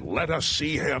 Then let us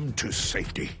see him to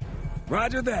safety.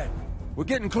 Roger that. We're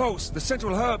getting close. The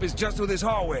central hub is just through this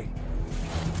hallway.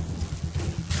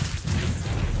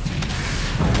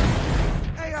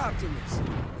 Hey, Optimus.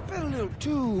 Been a little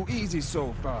too easy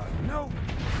so far, you know?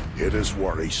 It is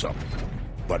worrisome,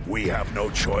 but we have no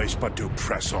choice but to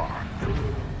press on.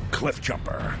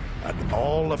 Cliffjumper and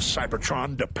all of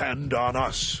Cybertron depend on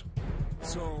us.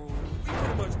 So, we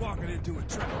pretty much walking into a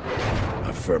trap.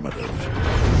 Affirmative.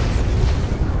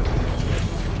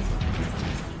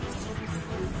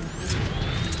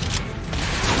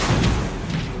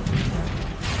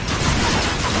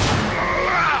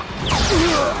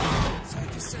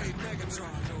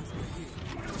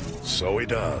 So he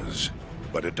does,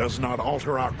 but it does not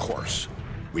alter our course.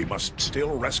 We must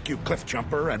still rescue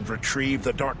Cliffjumper and retrieve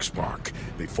the Darkspark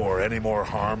before any more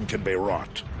harm can be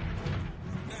wrought.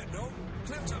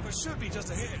 Cliffjumper should be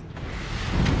just ahead.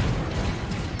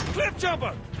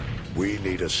 Cliffjumper! We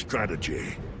need a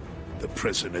strategy. The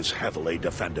prison is heavily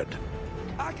defended.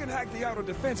 I can hack the outer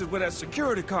defenses with that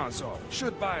security console.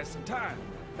 Should buy us some time.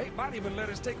 They might even let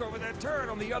us take over that turret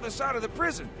on the other side of the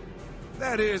prison.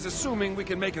 That is, assuming we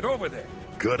can make it over there.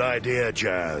 Good idea,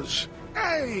 Jazz.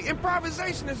 Hey,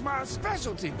 improvisation is my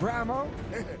specialty, Primo.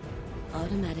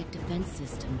 Automatic defense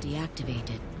system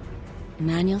deactivated.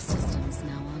 Manual systems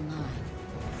now online.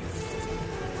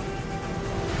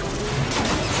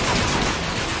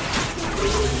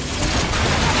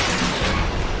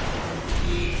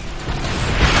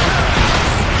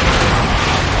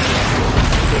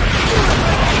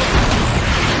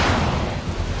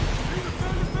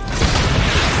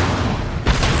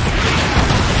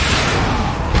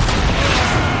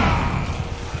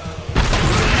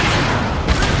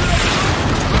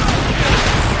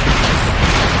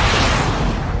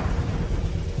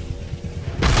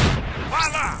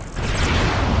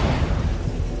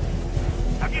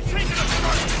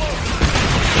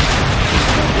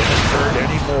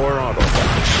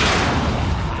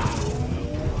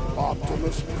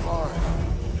 Optimus Prime.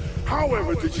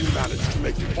 However did you manage to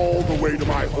make it all the way to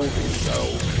my holding cell?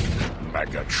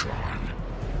 Megatron.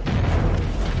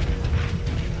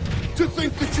 To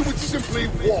think that you would simply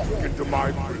walk into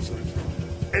my prison.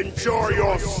 Enjoy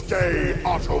your stay,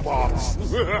 Autobots.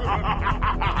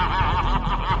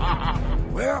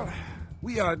 Well,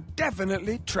 we are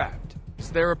definitely trapped. Is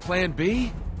there a plan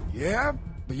B? Yeah,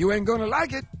 but you ain't gonna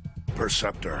like it.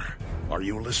 Perceptor, are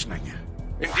you listening?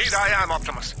 Indeed I am,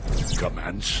 Optimus.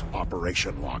 Commence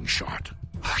Operation Longshot.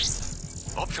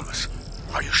 Optimus,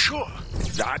 are you sure?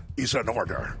 That is an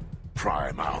order.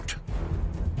 Prime out.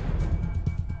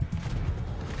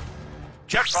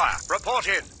 Jetfire, report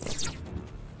in.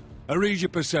 I read your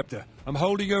Perceptor. I'm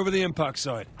holding over the impact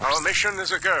site. Our mission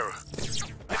is a go.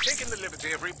 I've taken the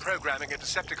liberty of reprogramming a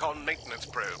Decepticon maintenance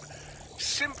probe.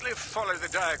 Simply follow the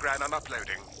diagram I'm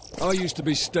uploading. I used to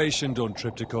be stationed on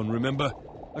Triptychon, remember?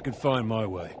 I can find my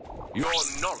way. Your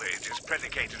knowledge is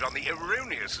predicated on the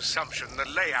erroneous assumption the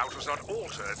layout was not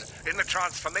altered in the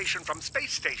transformation from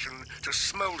space station to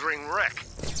smoldering wreck.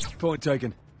 Point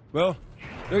taken. Well,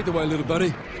 lead the way, little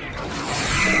buddy.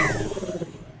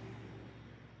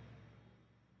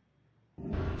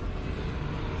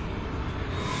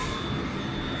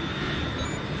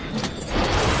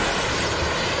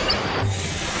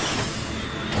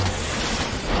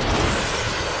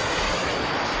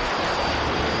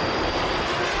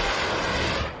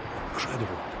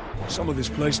 Some of this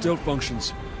place still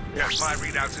functions. Yes, my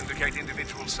readouts indicate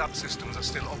individual subsystems are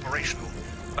still operational.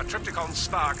 But Triptychon's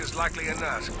spark is likely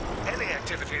inert. Any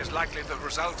activity is likely the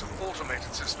result of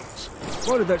automated systems.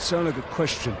 Why did that sound like a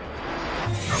question?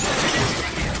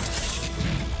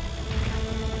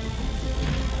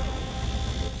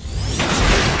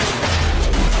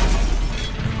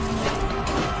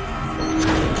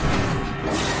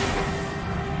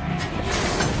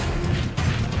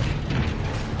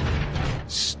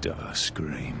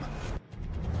 Starscream.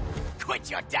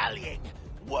 Quit your dallying!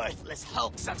 Worthless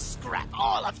hulks of scrap,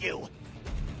 all of you!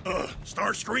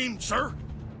 Starscream, sir?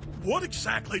 What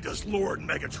exactly does Lord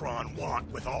Megatron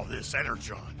want with all this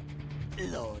energon?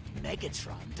 Lord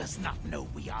Megatron does not know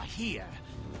we are here.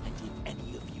 And if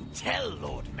any of you tell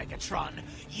Lord Megatron,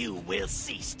 you will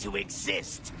cease to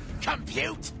exist.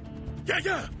 Compute?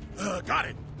 Yeah, got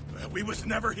it. We was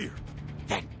never here.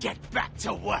 Then get back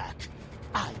to work.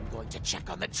 I'm going to check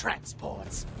on the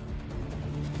transports.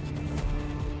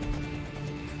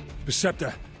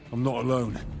 Perceptor, I'm not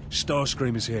alone.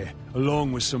 Starscream is here,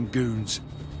 along with some goons.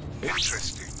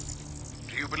 Interesting.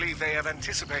 Do you believe they have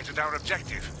anticipated our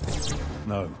objective?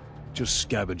 No, just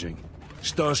scavenging.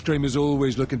 Starscream is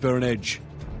always looking for an edge.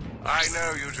 I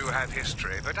know you two have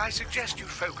history, but I suggest you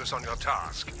focus on your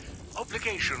task.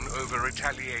 Obligation over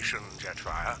retaliation,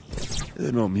 Jetfire.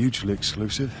 They're not mutually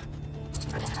exclusive.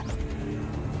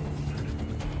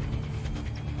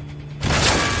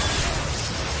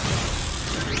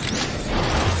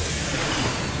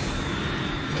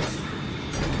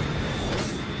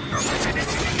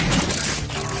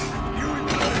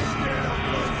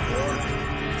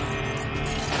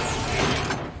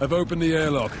 I've opened the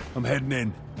airlock. I'm heading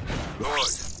in.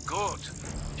 Good.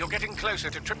 You're getting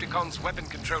closer to Triptychon's weapon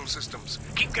control systems.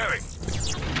 Keep going.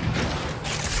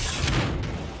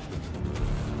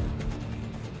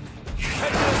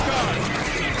 Head for the sky!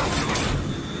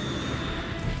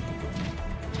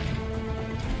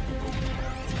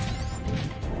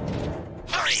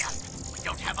 Hurry up! We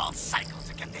don't have all cycle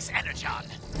to get this energon.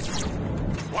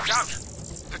 Watch out!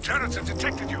 The turrets have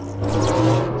detected you.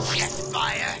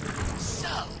 Jetfire! So,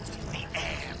 the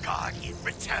Air Guardian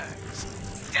returns.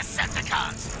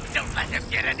 Decepticons, don't let him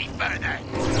get any further.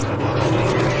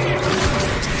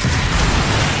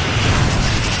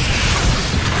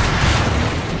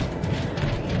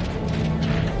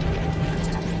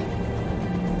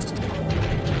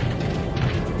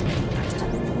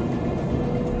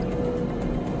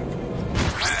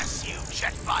 Curse you,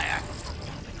 Jetfire.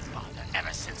 You've been bothered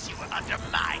ever since you were under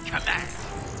my command.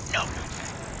 No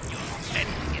matter. Your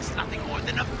offending is nothing more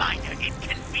than a minor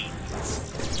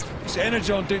inconvenience. This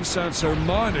energon didn't sound so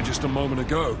minor just a moment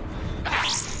ago.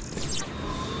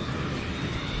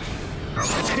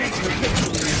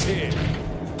 Here.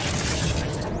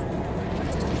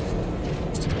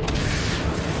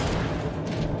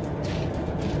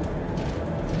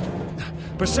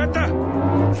 Perceptor?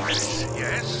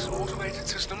 Yes, automated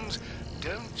systems.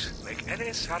 Don't make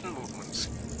any sudden movements.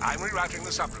 I'm rerouting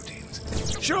the subroutines.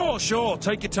 Sure.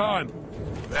 Take your time.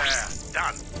 There,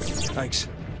 done. Thanks.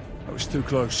 That was too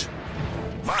close.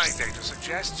 My data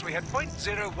suggests we had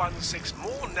 0.016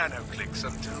 more nanoclicks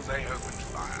until they opened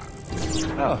fire.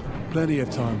 Oh, plenty of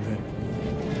time then.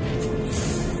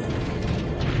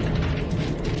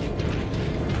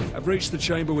 I've reached the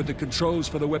chamber with the controls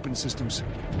for the weapon systems.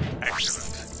 Excellent.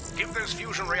 Give those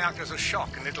fusion reactors a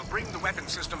shock and it'll bring the weapon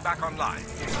system back online.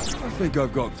 I think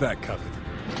I've got that covered.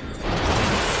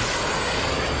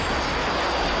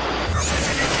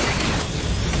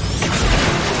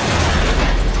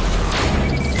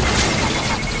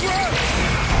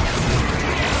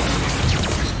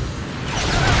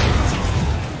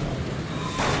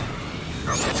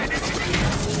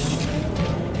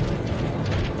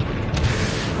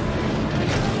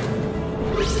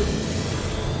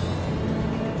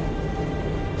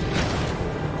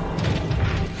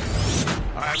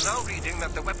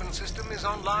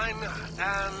 online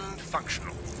and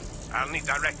functional. I'll need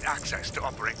direct access to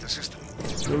operate the system.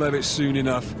 We'll have it soon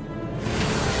enough.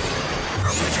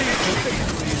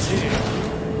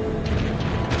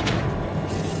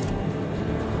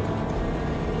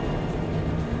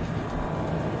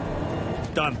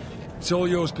 Done. It's all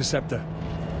yours, Perceptor.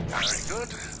 Very good.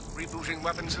 Rebooting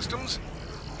weapon systems,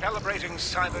 calibrating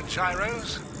cyber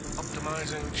gyros,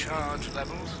 optimizing charge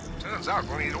levels. Turns out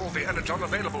we'll need all the energon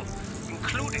available,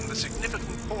 including the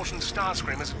significant portion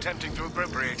Starscream is attempting to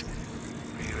appropriate.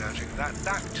 Rerouting that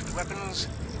back to the weapons,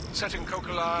 setting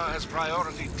Kokolar as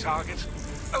priority target.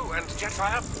 Oh, and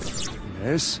Jetfire?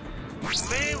 Yes? You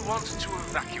may want to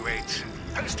evacuate.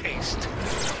 Post-haste.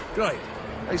 Great.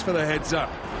 Thanks for the heads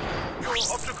up. Your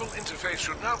optical interface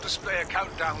should now display a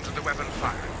countdown to the weapon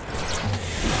firing.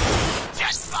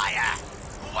 Jetfire!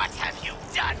 What have you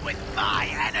done with my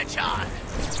energon?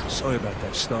 Sorry about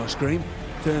that, Starscream.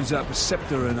 Turns out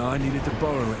Perceptor and I needed to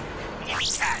borrow it. You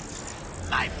can't.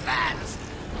 My plans.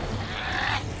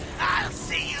 I'll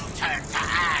see you turn to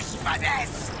ash for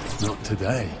this. Not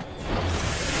today.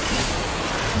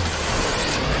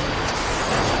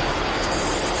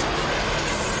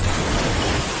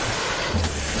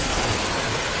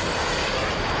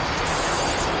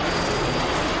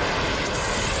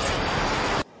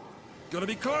 Gonna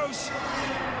be close.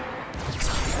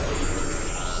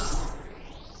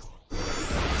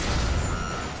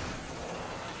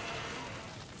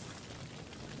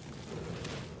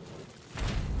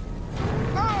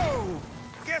 Oh!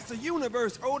 Guess the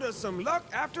universe owed us some luck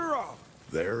after all.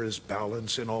 There is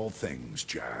balance in all things,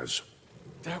 Jazz.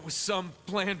 That was some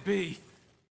plan B.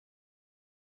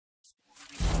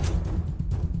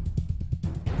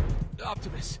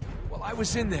 Optimus, while I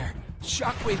was in there,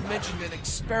 Shockwave mentioned an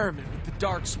experiment with the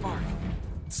Dark Spark.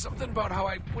 Something about how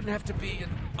I wouldn't have to be an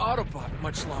Autobot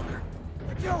much longer.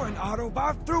 But you're an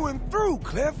Autobot through and through,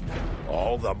 Cliff!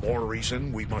 All the more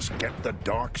reason we must get the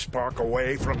Dark Spark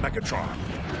away from Megatron.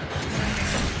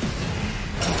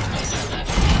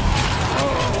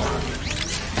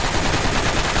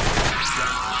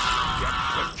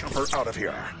 Get Jumper out of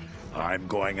here. I'm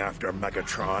going after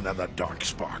Megatron and the Dark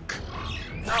Spark.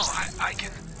 No, I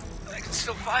can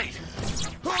still fight.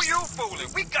 Who you fooling?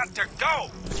 We got to go!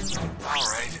 All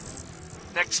right.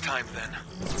 Next time, then.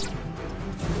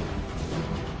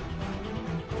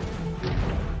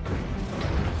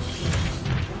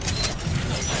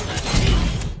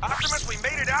 Optimus, we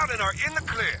made it out and are in the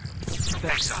clear.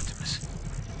 Thanks, Optimus.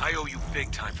 I owe you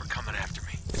big time for coming after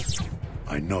me.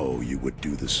 I know you would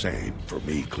do the same for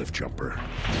me, Cliffjumper.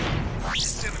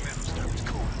 Sentimental stuff is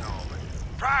cool and all, but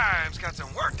Prime's got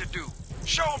some work to do.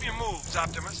 Show him your moves,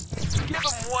 Optimus. Give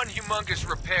him one humongous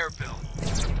repair bill.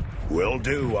 Will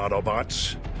do,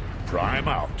 Autobots. Prime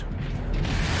out.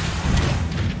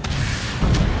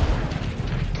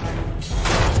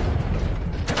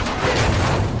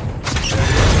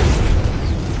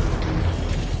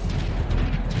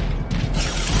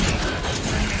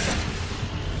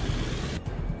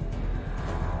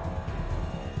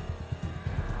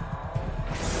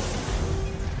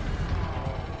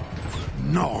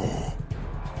 No.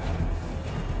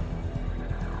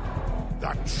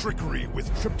 That trickery with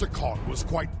Trypticon was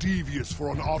quite devious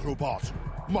for an Autobot,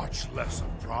 much less a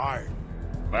Prime.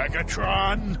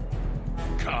 Megatron,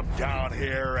 come down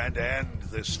here and end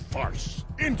this farce.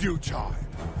 In due time.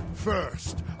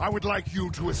 First, I would like you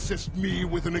to assist me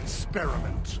with an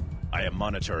experiment. I am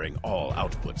monitoring all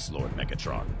outputs, Lord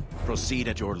Megatron. Proceed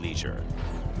at your leisure.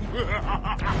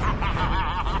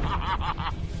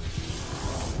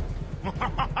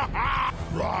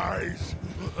 Rise!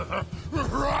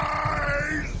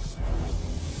 Rise!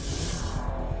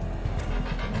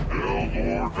 Hail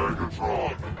Lord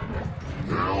Megatron!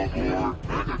 Hail Lord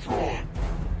Megatron!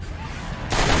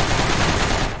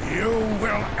 You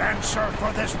will answer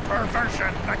for this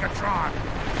perversion, Megatron!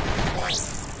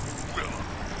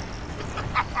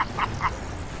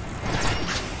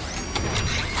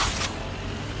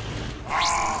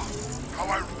 Ah! How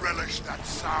I relish that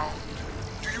sound!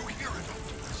 Do you hear it,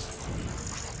 Optimus? The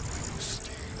crumbling of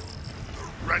steel, the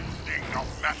rending of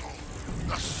metal,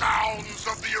 the sounds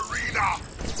of the arena!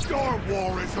 Your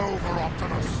war is over,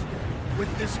 Optimus!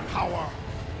 With this power,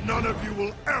 none of you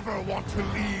will ever want to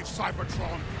leave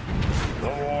Cybertron. The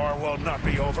war will not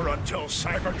be over until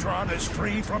Cybertron is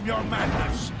free from your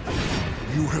madness.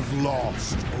 You have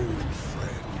lost, old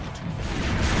friend.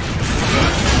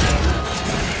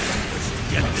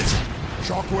 Let's get this.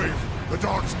 Shockwave, the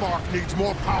Dark Spark needs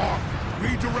more power.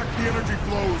 Redirect the energy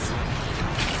flows.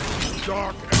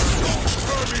 Dark energy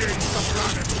permeates the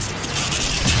planet.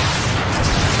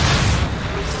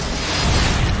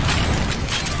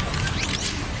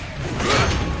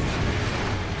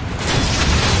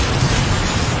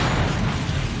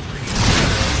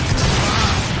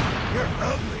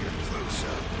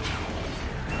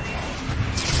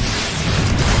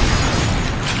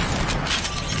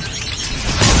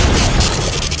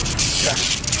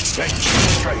 Set you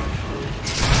straight.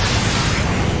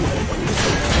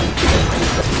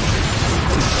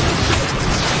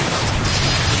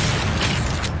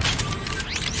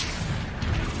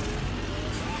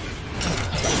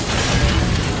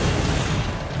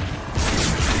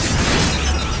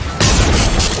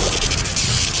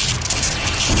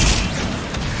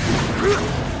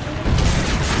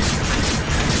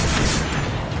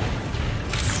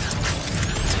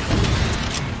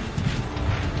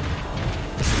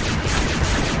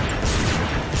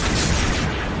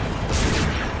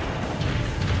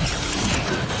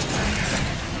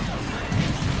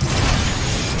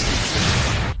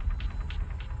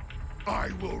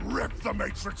 The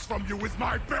Matrix from you with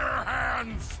my bare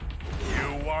hands!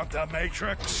 You want the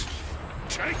Matrix?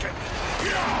 Take it!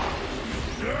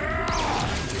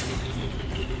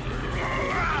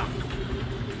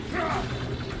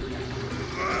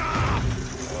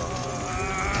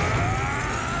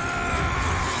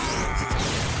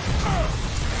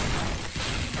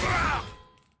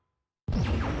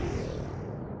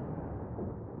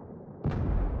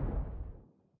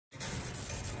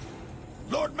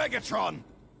 Lord Megatron!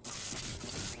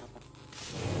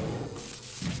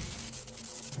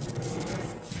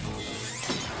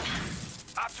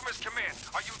 Optimus, come in.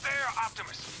 Are you there,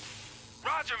 Optimus?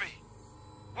 Roger me.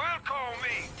 Well, call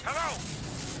me. Hello?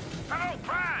 Hello,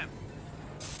 Prime!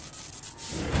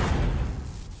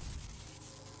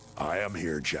 I am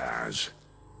here, Jazz.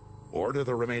 Order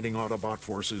the remaining Autobot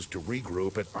forces to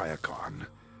regroup at Iacon.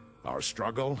 Our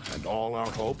struggle and all our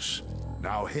hopes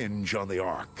now hinge on the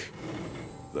Ark.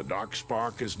 The Dark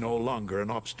Spark is no longer an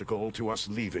obstacle to us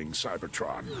leaving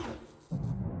Cybertron.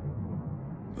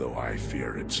 Though I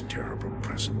fear its terrible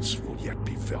presence will yet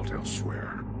be felt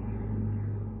elsewhere.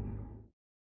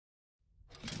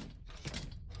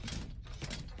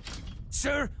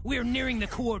 Sir, we're nearing the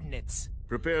coordinates.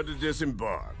 Prepare to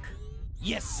disembark.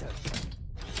 Yes, sir.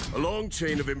 A long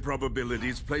chain of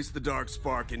improbabilities place the Dark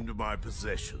Spark into my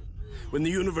possession. When the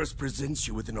universe presents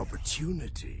you with an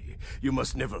opportunity, you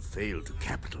must never fail to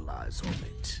capitalize on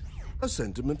it. A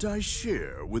sentiment I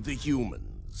share with the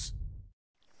humans.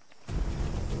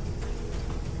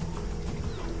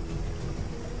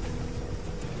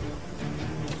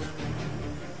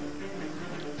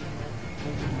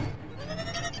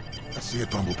 I see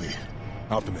it, Bumblebee.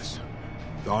 Optimus,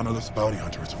 the honorless bounty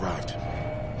hunter has arrived.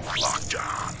 Locked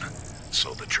on.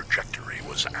 So the trajectory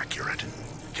was accurate.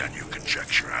 Can you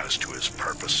conjecture as to his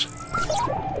purpose?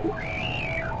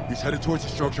 He's headed towards the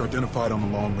structure identified on the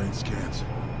long-range scans.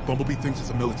 Bumblebee thinks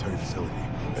it's a military facility.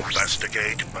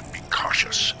 Investigate, but be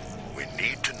cautious. We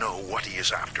need to know what he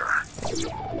is after.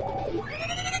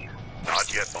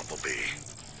 Not yet, Bumblebee,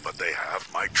 but they have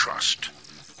my trust.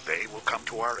 They will come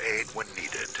to our aid when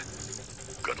needed.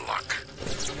 Good luck.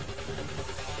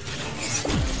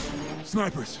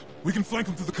 Snipers! We can flank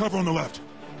them through the cover on the left.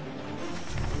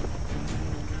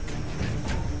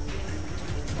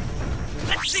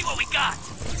 Let's see what we got!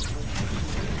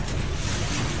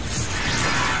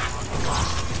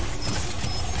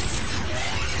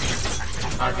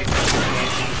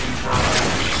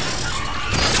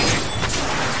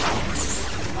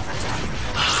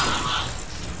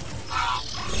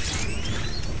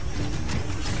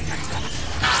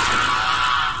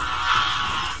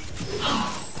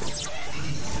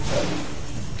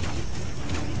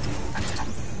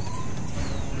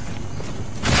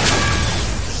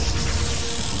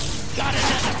 Got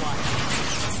another one!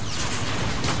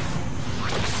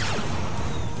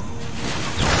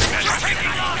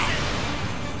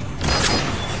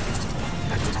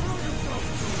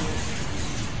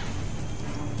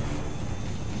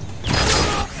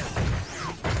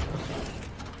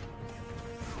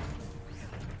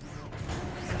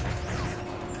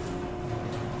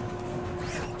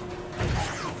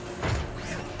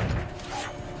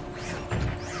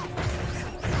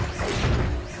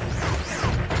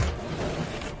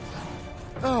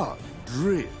 Ah,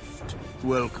 Drift.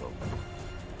 Welcome.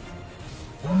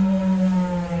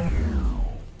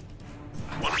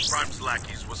 One of Prime's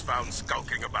lackeys was found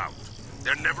skulking about.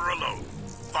 They're never alone.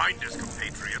 Find his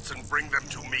compatriots and bring them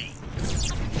to me.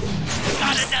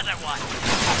 Got another one!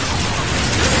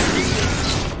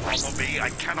 Bumblebee, I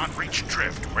cannot reach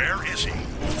Drift. Where is he?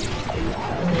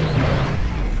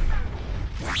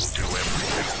 We'll do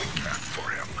everything we can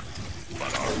for him.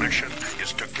 But our mission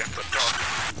is to get the Dark.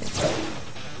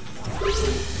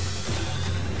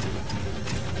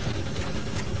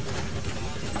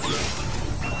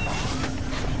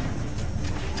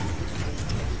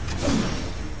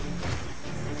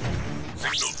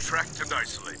 Signal tracked and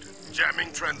isolated.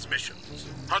 Jamming transmissions.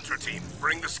 Hunter team,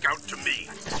 bring the scout to me.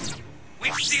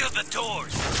 We've sealed the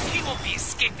doors. He won't be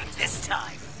escaping this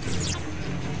time.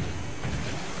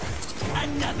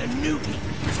 Another newbie.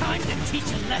 Time to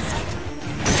teach a lesson.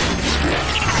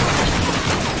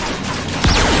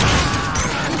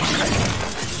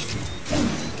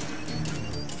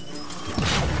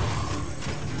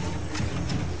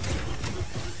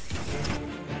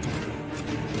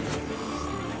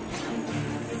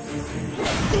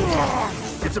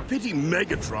 It's a pity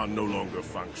Megatron no longer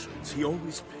functions. He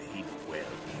always paid well.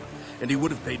 And he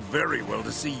would have paid very well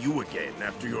to see you again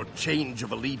after your change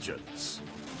of allegiance.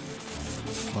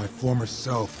 My former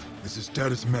self is as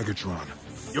dead as Megatron.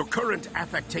 Your current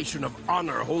affectation of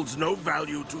honor holds no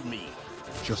value to me.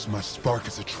 Just my spark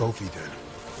as a trophy, then.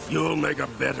 You'll make a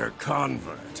better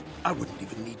convert. I wouldn't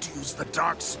even need to use the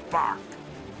Dark Spark.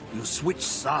 You switch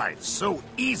sides so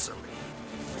easily.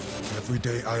 Every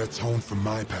day I atone for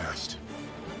my past.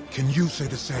 Can you say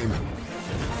the same?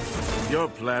 Your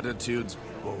platitudes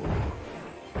bore me.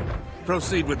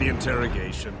 Proceed with the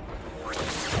interrogation.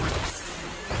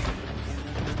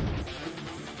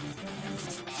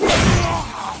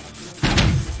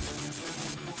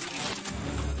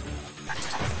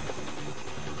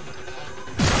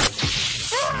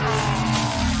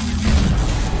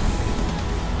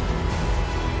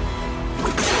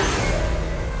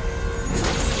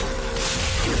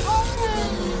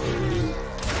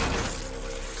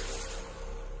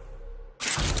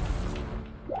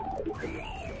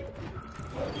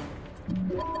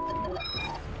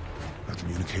 Our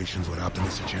communications with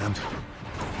Optimus are jammed.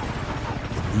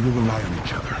 But we will rely on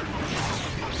each other.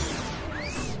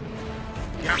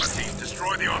 Gamma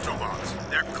destroy the Autobots.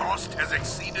 Their cost has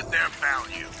exceeded their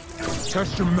value.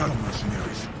 Test your metal,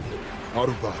 mercenaries.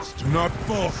 Autobots do not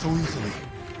fall so easily.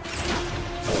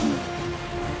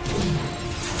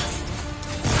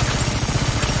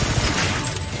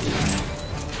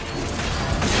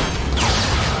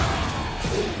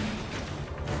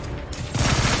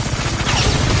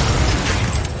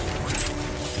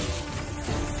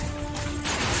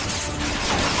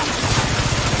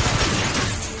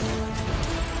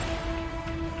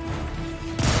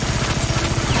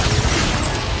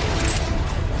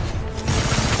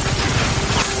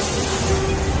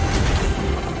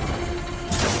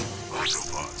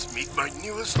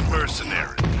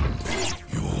 Mercenary.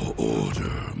 Your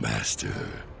order, Master.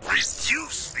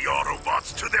 Reduce the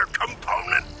Autobots to their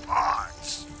component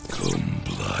parts.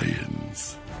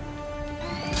 Compliance.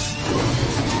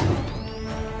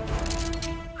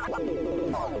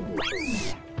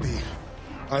 B,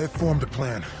 I have formed a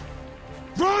plan.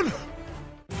 Run!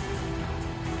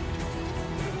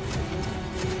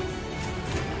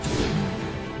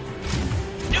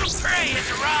 New prey has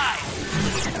arrived!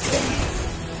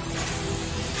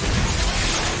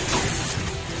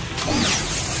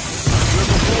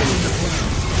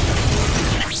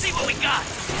 Let's see what we got!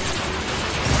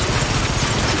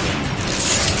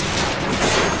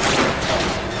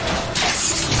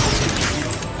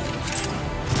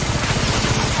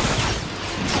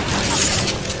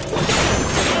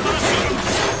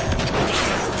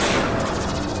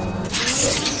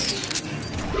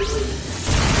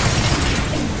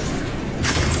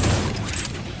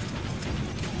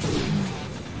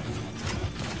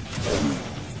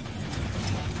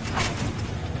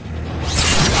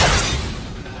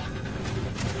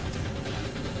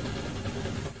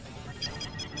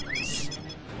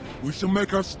 We shall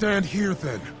make our stand here,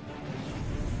 then.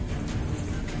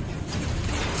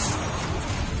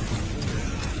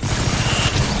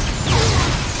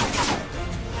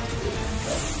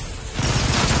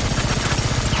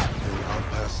 They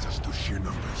outclassed us through sheer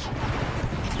numbers.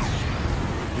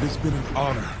 It has been an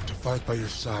honor to fight by your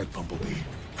side, Bumblebee.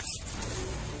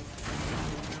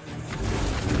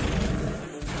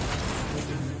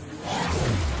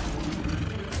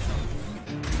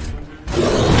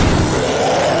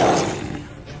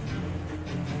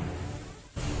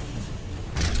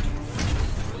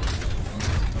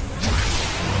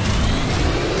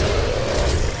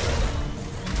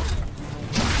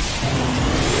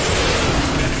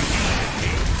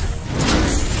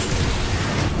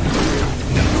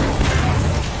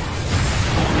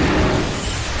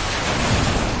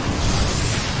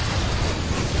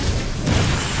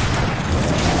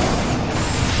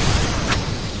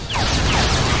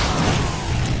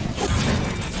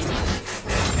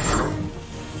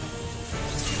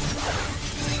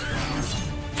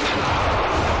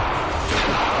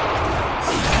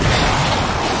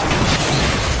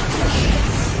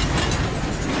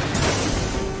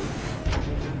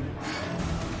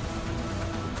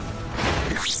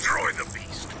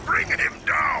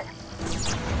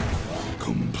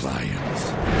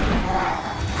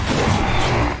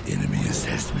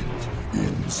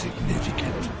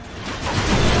 insignificant.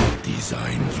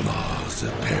 Design flaws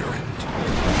apparent.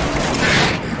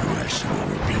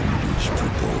 Irrational image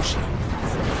proportion.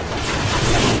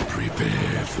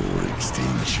 Prepare for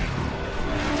extinction.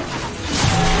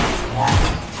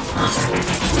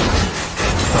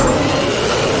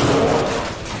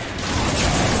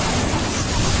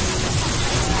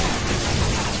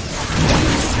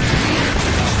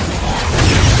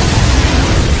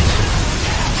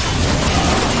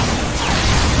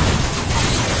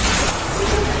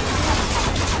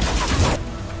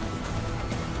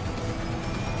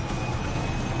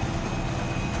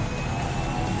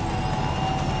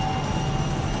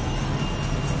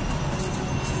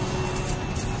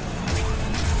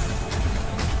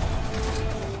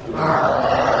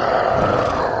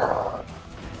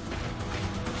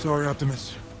 Sorry,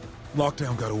 Optimus.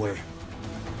 Lockdown got away.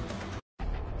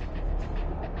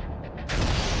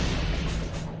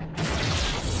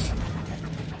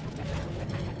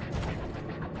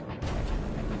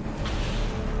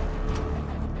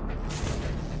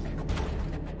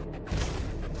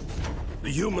 The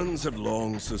humans have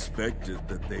long suspected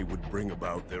that they would bring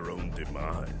about their own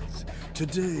demise.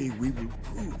 Today, we will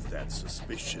prove that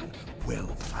suspicion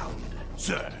well-founded.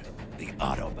 Sir, the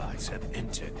Autobots have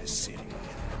entered the city.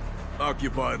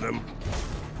 Occupy them.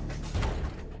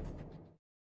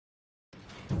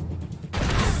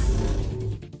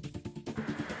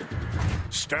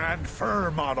 Stand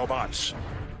firm, Autobots.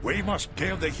 We must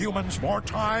give the humans more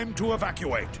time to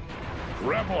evacuate.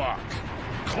 Grimlock,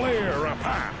 clear a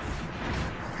path.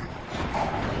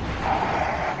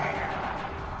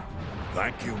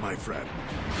 Thank you, my friend.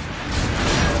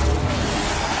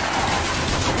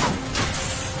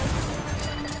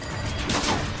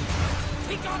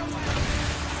 He got away!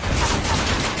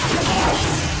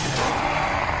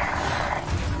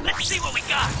 Let's see what we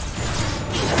got!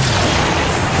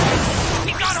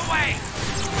 He got away!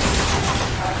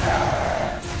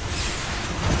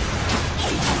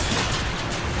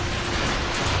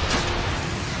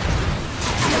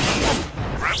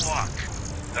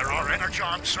 Grimlock, there are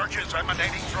energon surges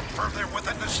emanating from further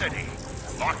within the city.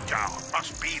 Lockdown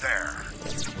must be there.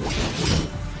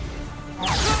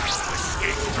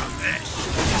 Escape from this.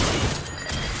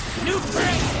 New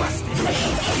brain busted!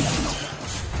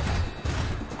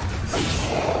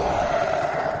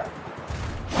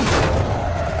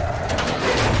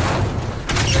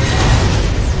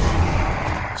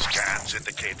 Scans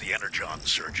indicate the energon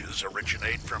surges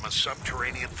originate from a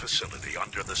subterranean facility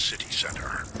under the city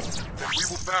center. We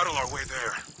will battle our way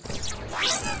there.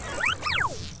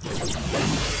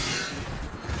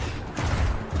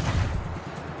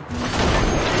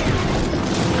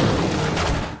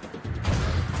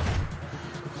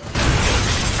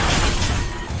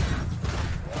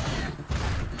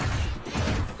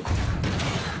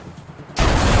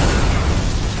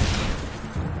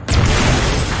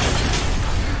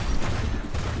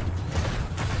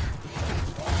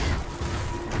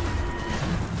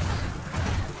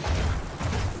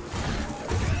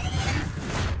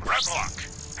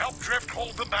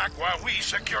 Hold them back while we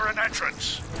secure an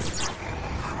entrance.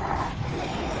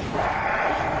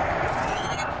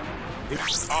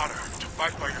 It's an honor to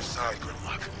fight by your side,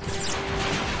 Grimlock.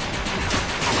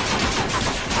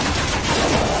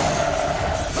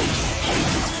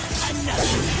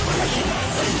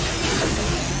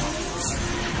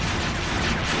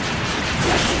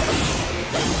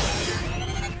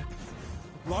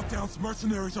 Lockdown's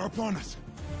mercenaries are upon us.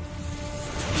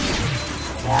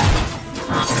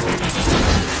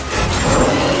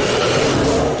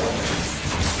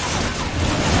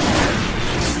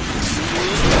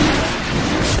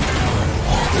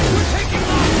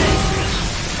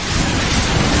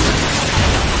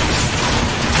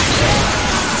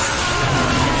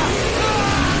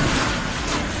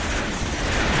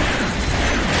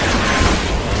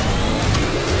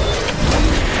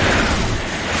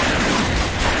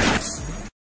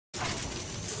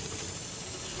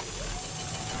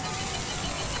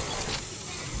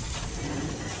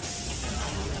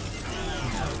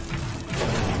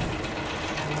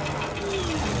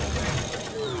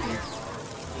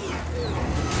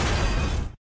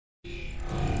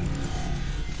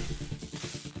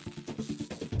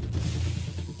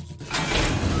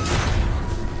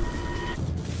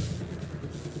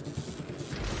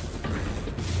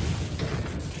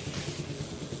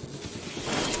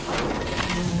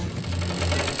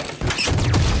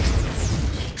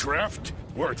 Drift,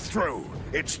 we're through.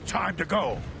 It's time to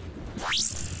go.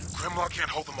 Grimlock can't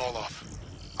hold them all off.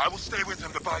 I will stay with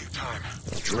him to buy you time.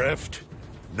 Drift,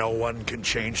 no one can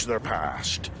change their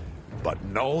past. But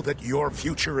know that your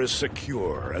future is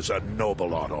secure as a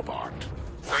noble Autobot.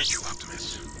 Thank you,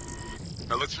 Optimus.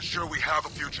 Now let's ensure we have a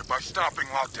future by stopping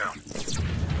lockdown.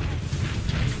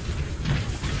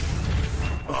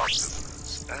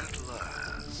 Optimus, at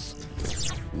last.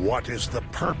 What is the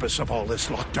purpose of all this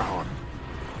lockdown?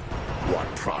 What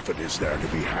profit is there to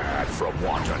be had from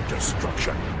wanton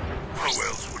destruction? How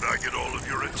else would I get all of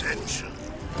your attention?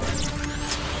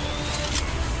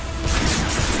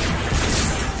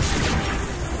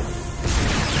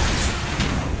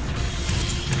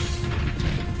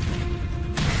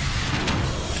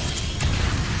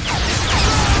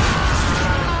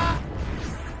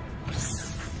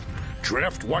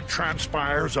 Drift, what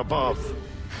transpires above?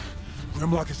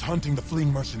 Grimlock is hunting the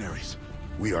fleeing mercenaries.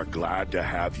 We are glad to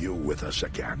have you with us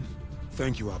again.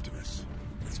 Thank you, Optimus.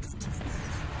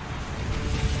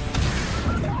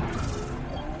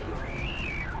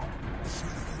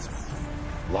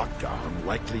 Lockdown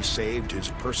likely saved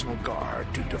his personal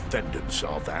guard to defend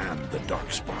himself and the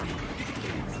Darkspark.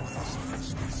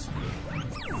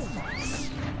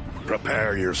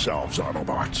 Prepare yourselves,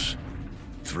 Autobots.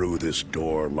 Through this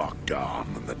door,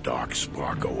 lockdown, and the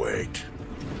Darkspark await.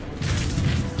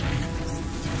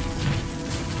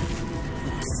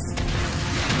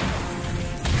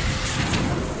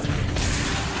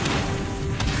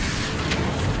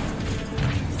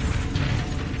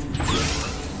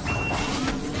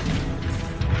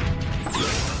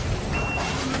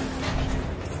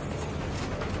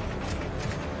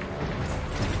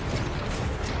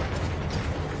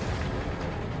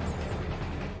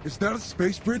 Is that a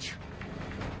space bridge?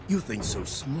 You think so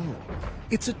small.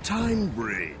 It's a time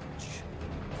bridge.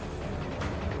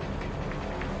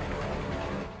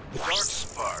 The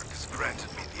Darkspark has granted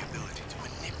me the ability to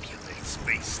manipulate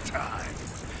space-time.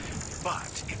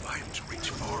 But if I am to reach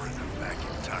far enough back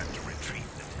in time to retrieve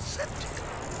the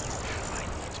Decepticons, I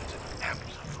needed an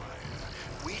amplifier,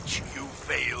 which you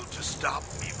failed to stop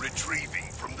me retrieving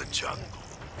from the jungle.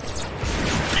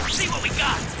 Let's see what we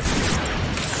got!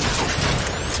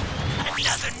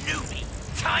 Another newbie!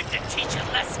 Time to teach a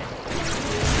lesson!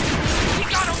 He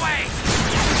got away!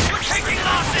 We're taking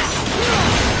losses!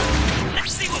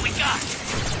 Let's see what we got!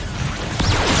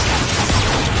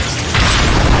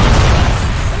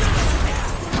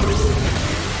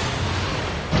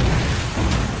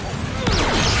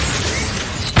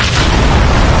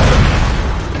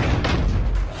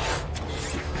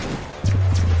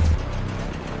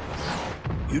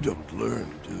 You don't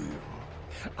learn, do you?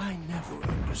 I never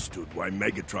understood why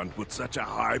Megatron put such a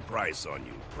high price on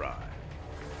you, Prime.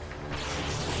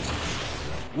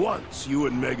 Once you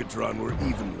and Megatron were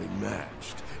evenly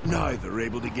matched, neither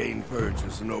able to gain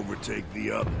purchase and overtake the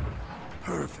other.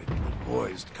 Perfectly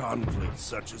poised conflicts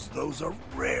such as those are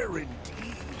rare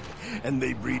indeed, and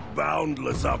they breed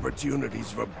boundless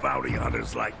opportunities for bounty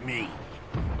hunters like me.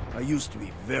 I used to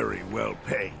be very well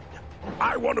paid.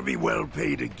 I want to be well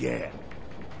paid again.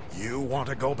 You want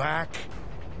to go back?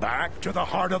 Back to the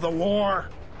heart of the war?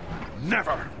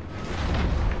 Never!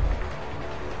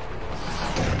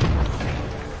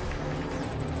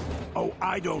 Oh,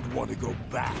 I don't want to go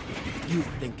back. You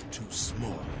think too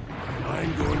small.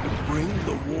 I'm going to bring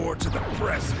the war to the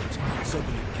present so that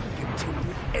it can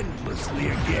continue endlessly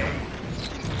again.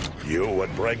 You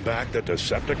would bring back the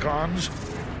Decepticons?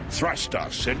 Thrust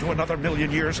us into another million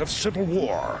years of civil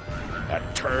war and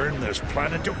turn this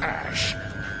planet to ash.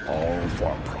 All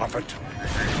for profit?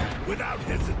 Without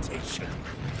hesitation.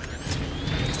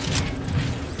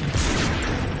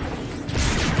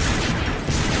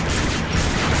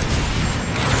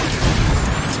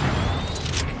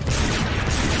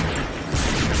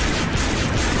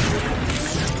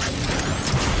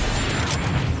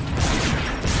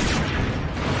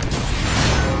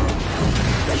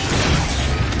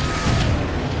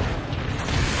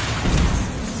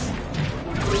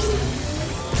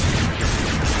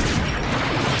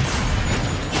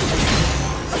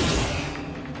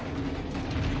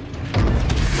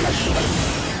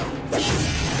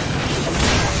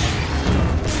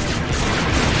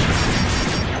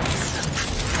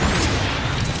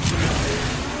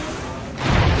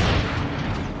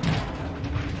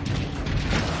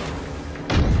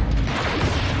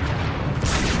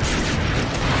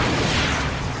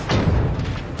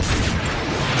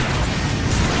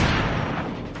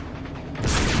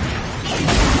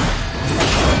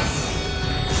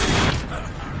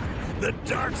 The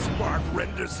Darkspark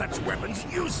renders such weapons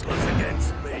useless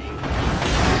against me.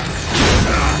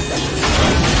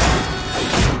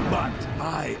 But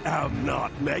I am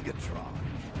not Megatron.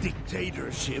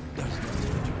 Dictatorship does not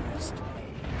interest me.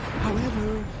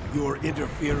 However, your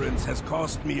interference has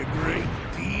cost me a great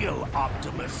deal,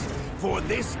 Optimus. For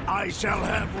this I shall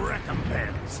have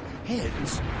recompense.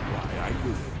 Hence, why I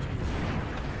moved you.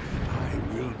 I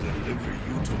will will deliver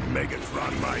you to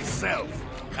Megatron myself,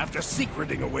 after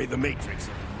secreting away the Matrix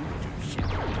of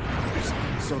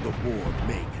Shirrako, so the war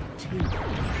may continue.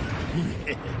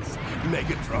 Yes,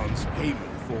 Megatron's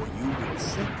payment for you will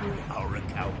settle our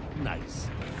account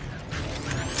nicely.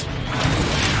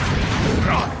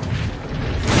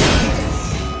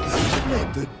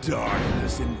 Let the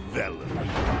darkness envelop you,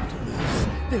 Optimus.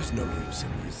 There's no use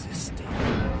in resisting.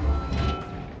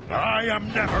 I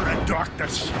am never in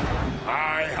darkness.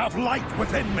 I have light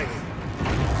within me.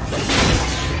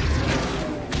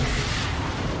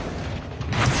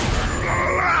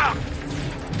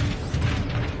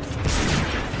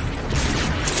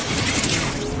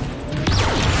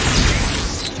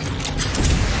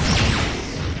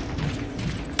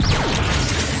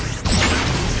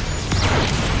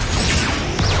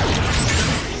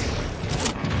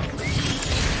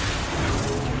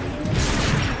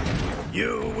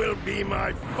 You will be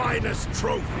my finest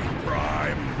trophy,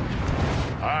 Prime.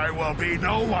 I will be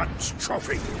no one's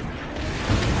trophy.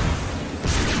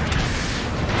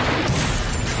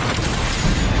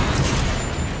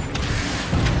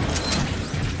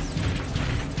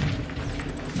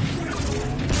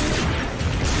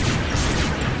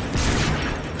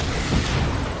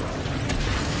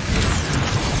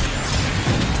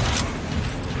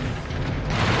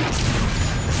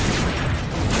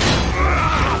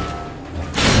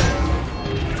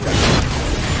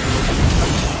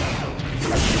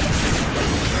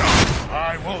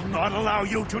 Not allow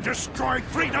you to destroy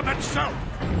freedom itself!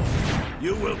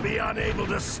 You will be unable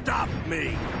to stop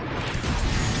me!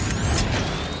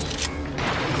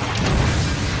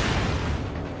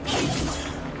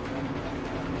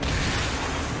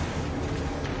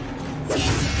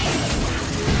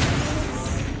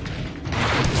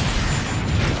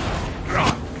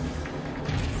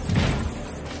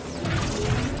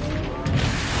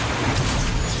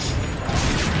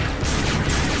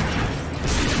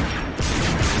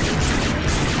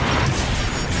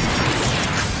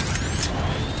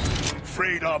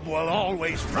 Freedom will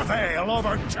always prevail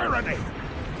over tyranny!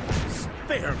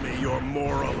 Spare me your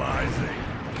moralizing.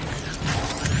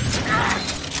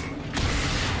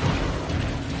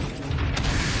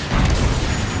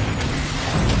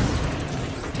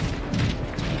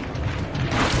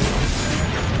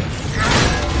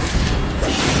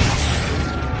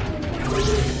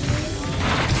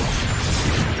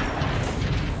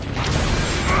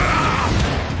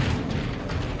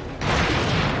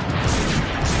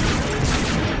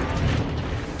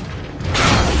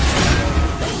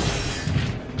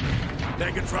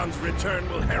 Megatron's return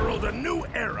will herald a new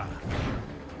era.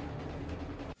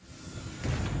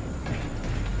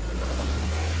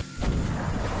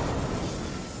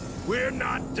 We're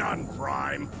not done,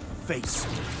 Prime. Face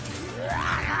me.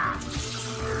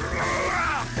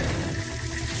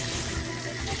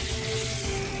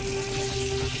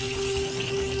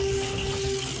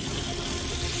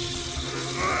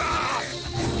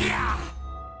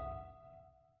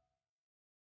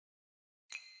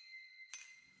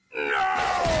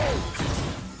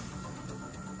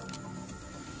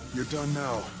 You're done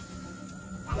now.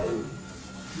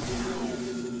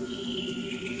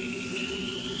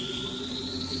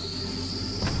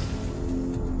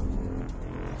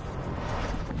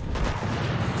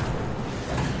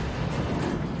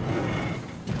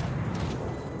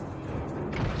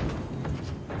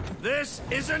 This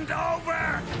isn't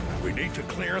over! We need to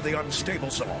clear the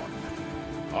unstable zone.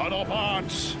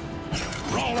 Autobots,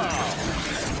 roll out!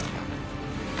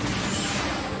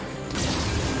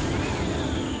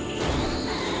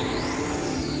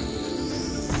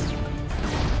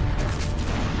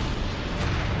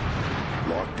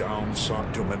 Lockdown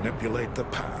sought to manipulate the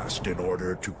past in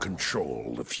order to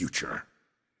control the future.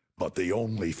 But the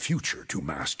only future to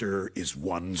master is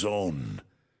one's own.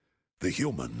 The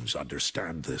humans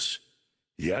understand this,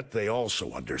 yet they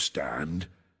also understand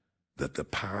that the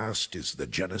past is the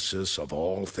genesis of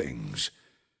all things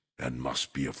and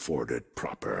must be afforded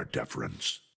proper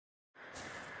deference.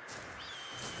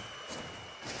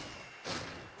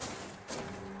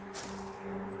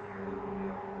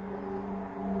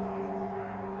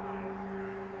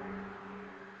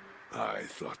 I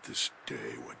thought this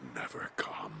day would never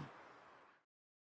come.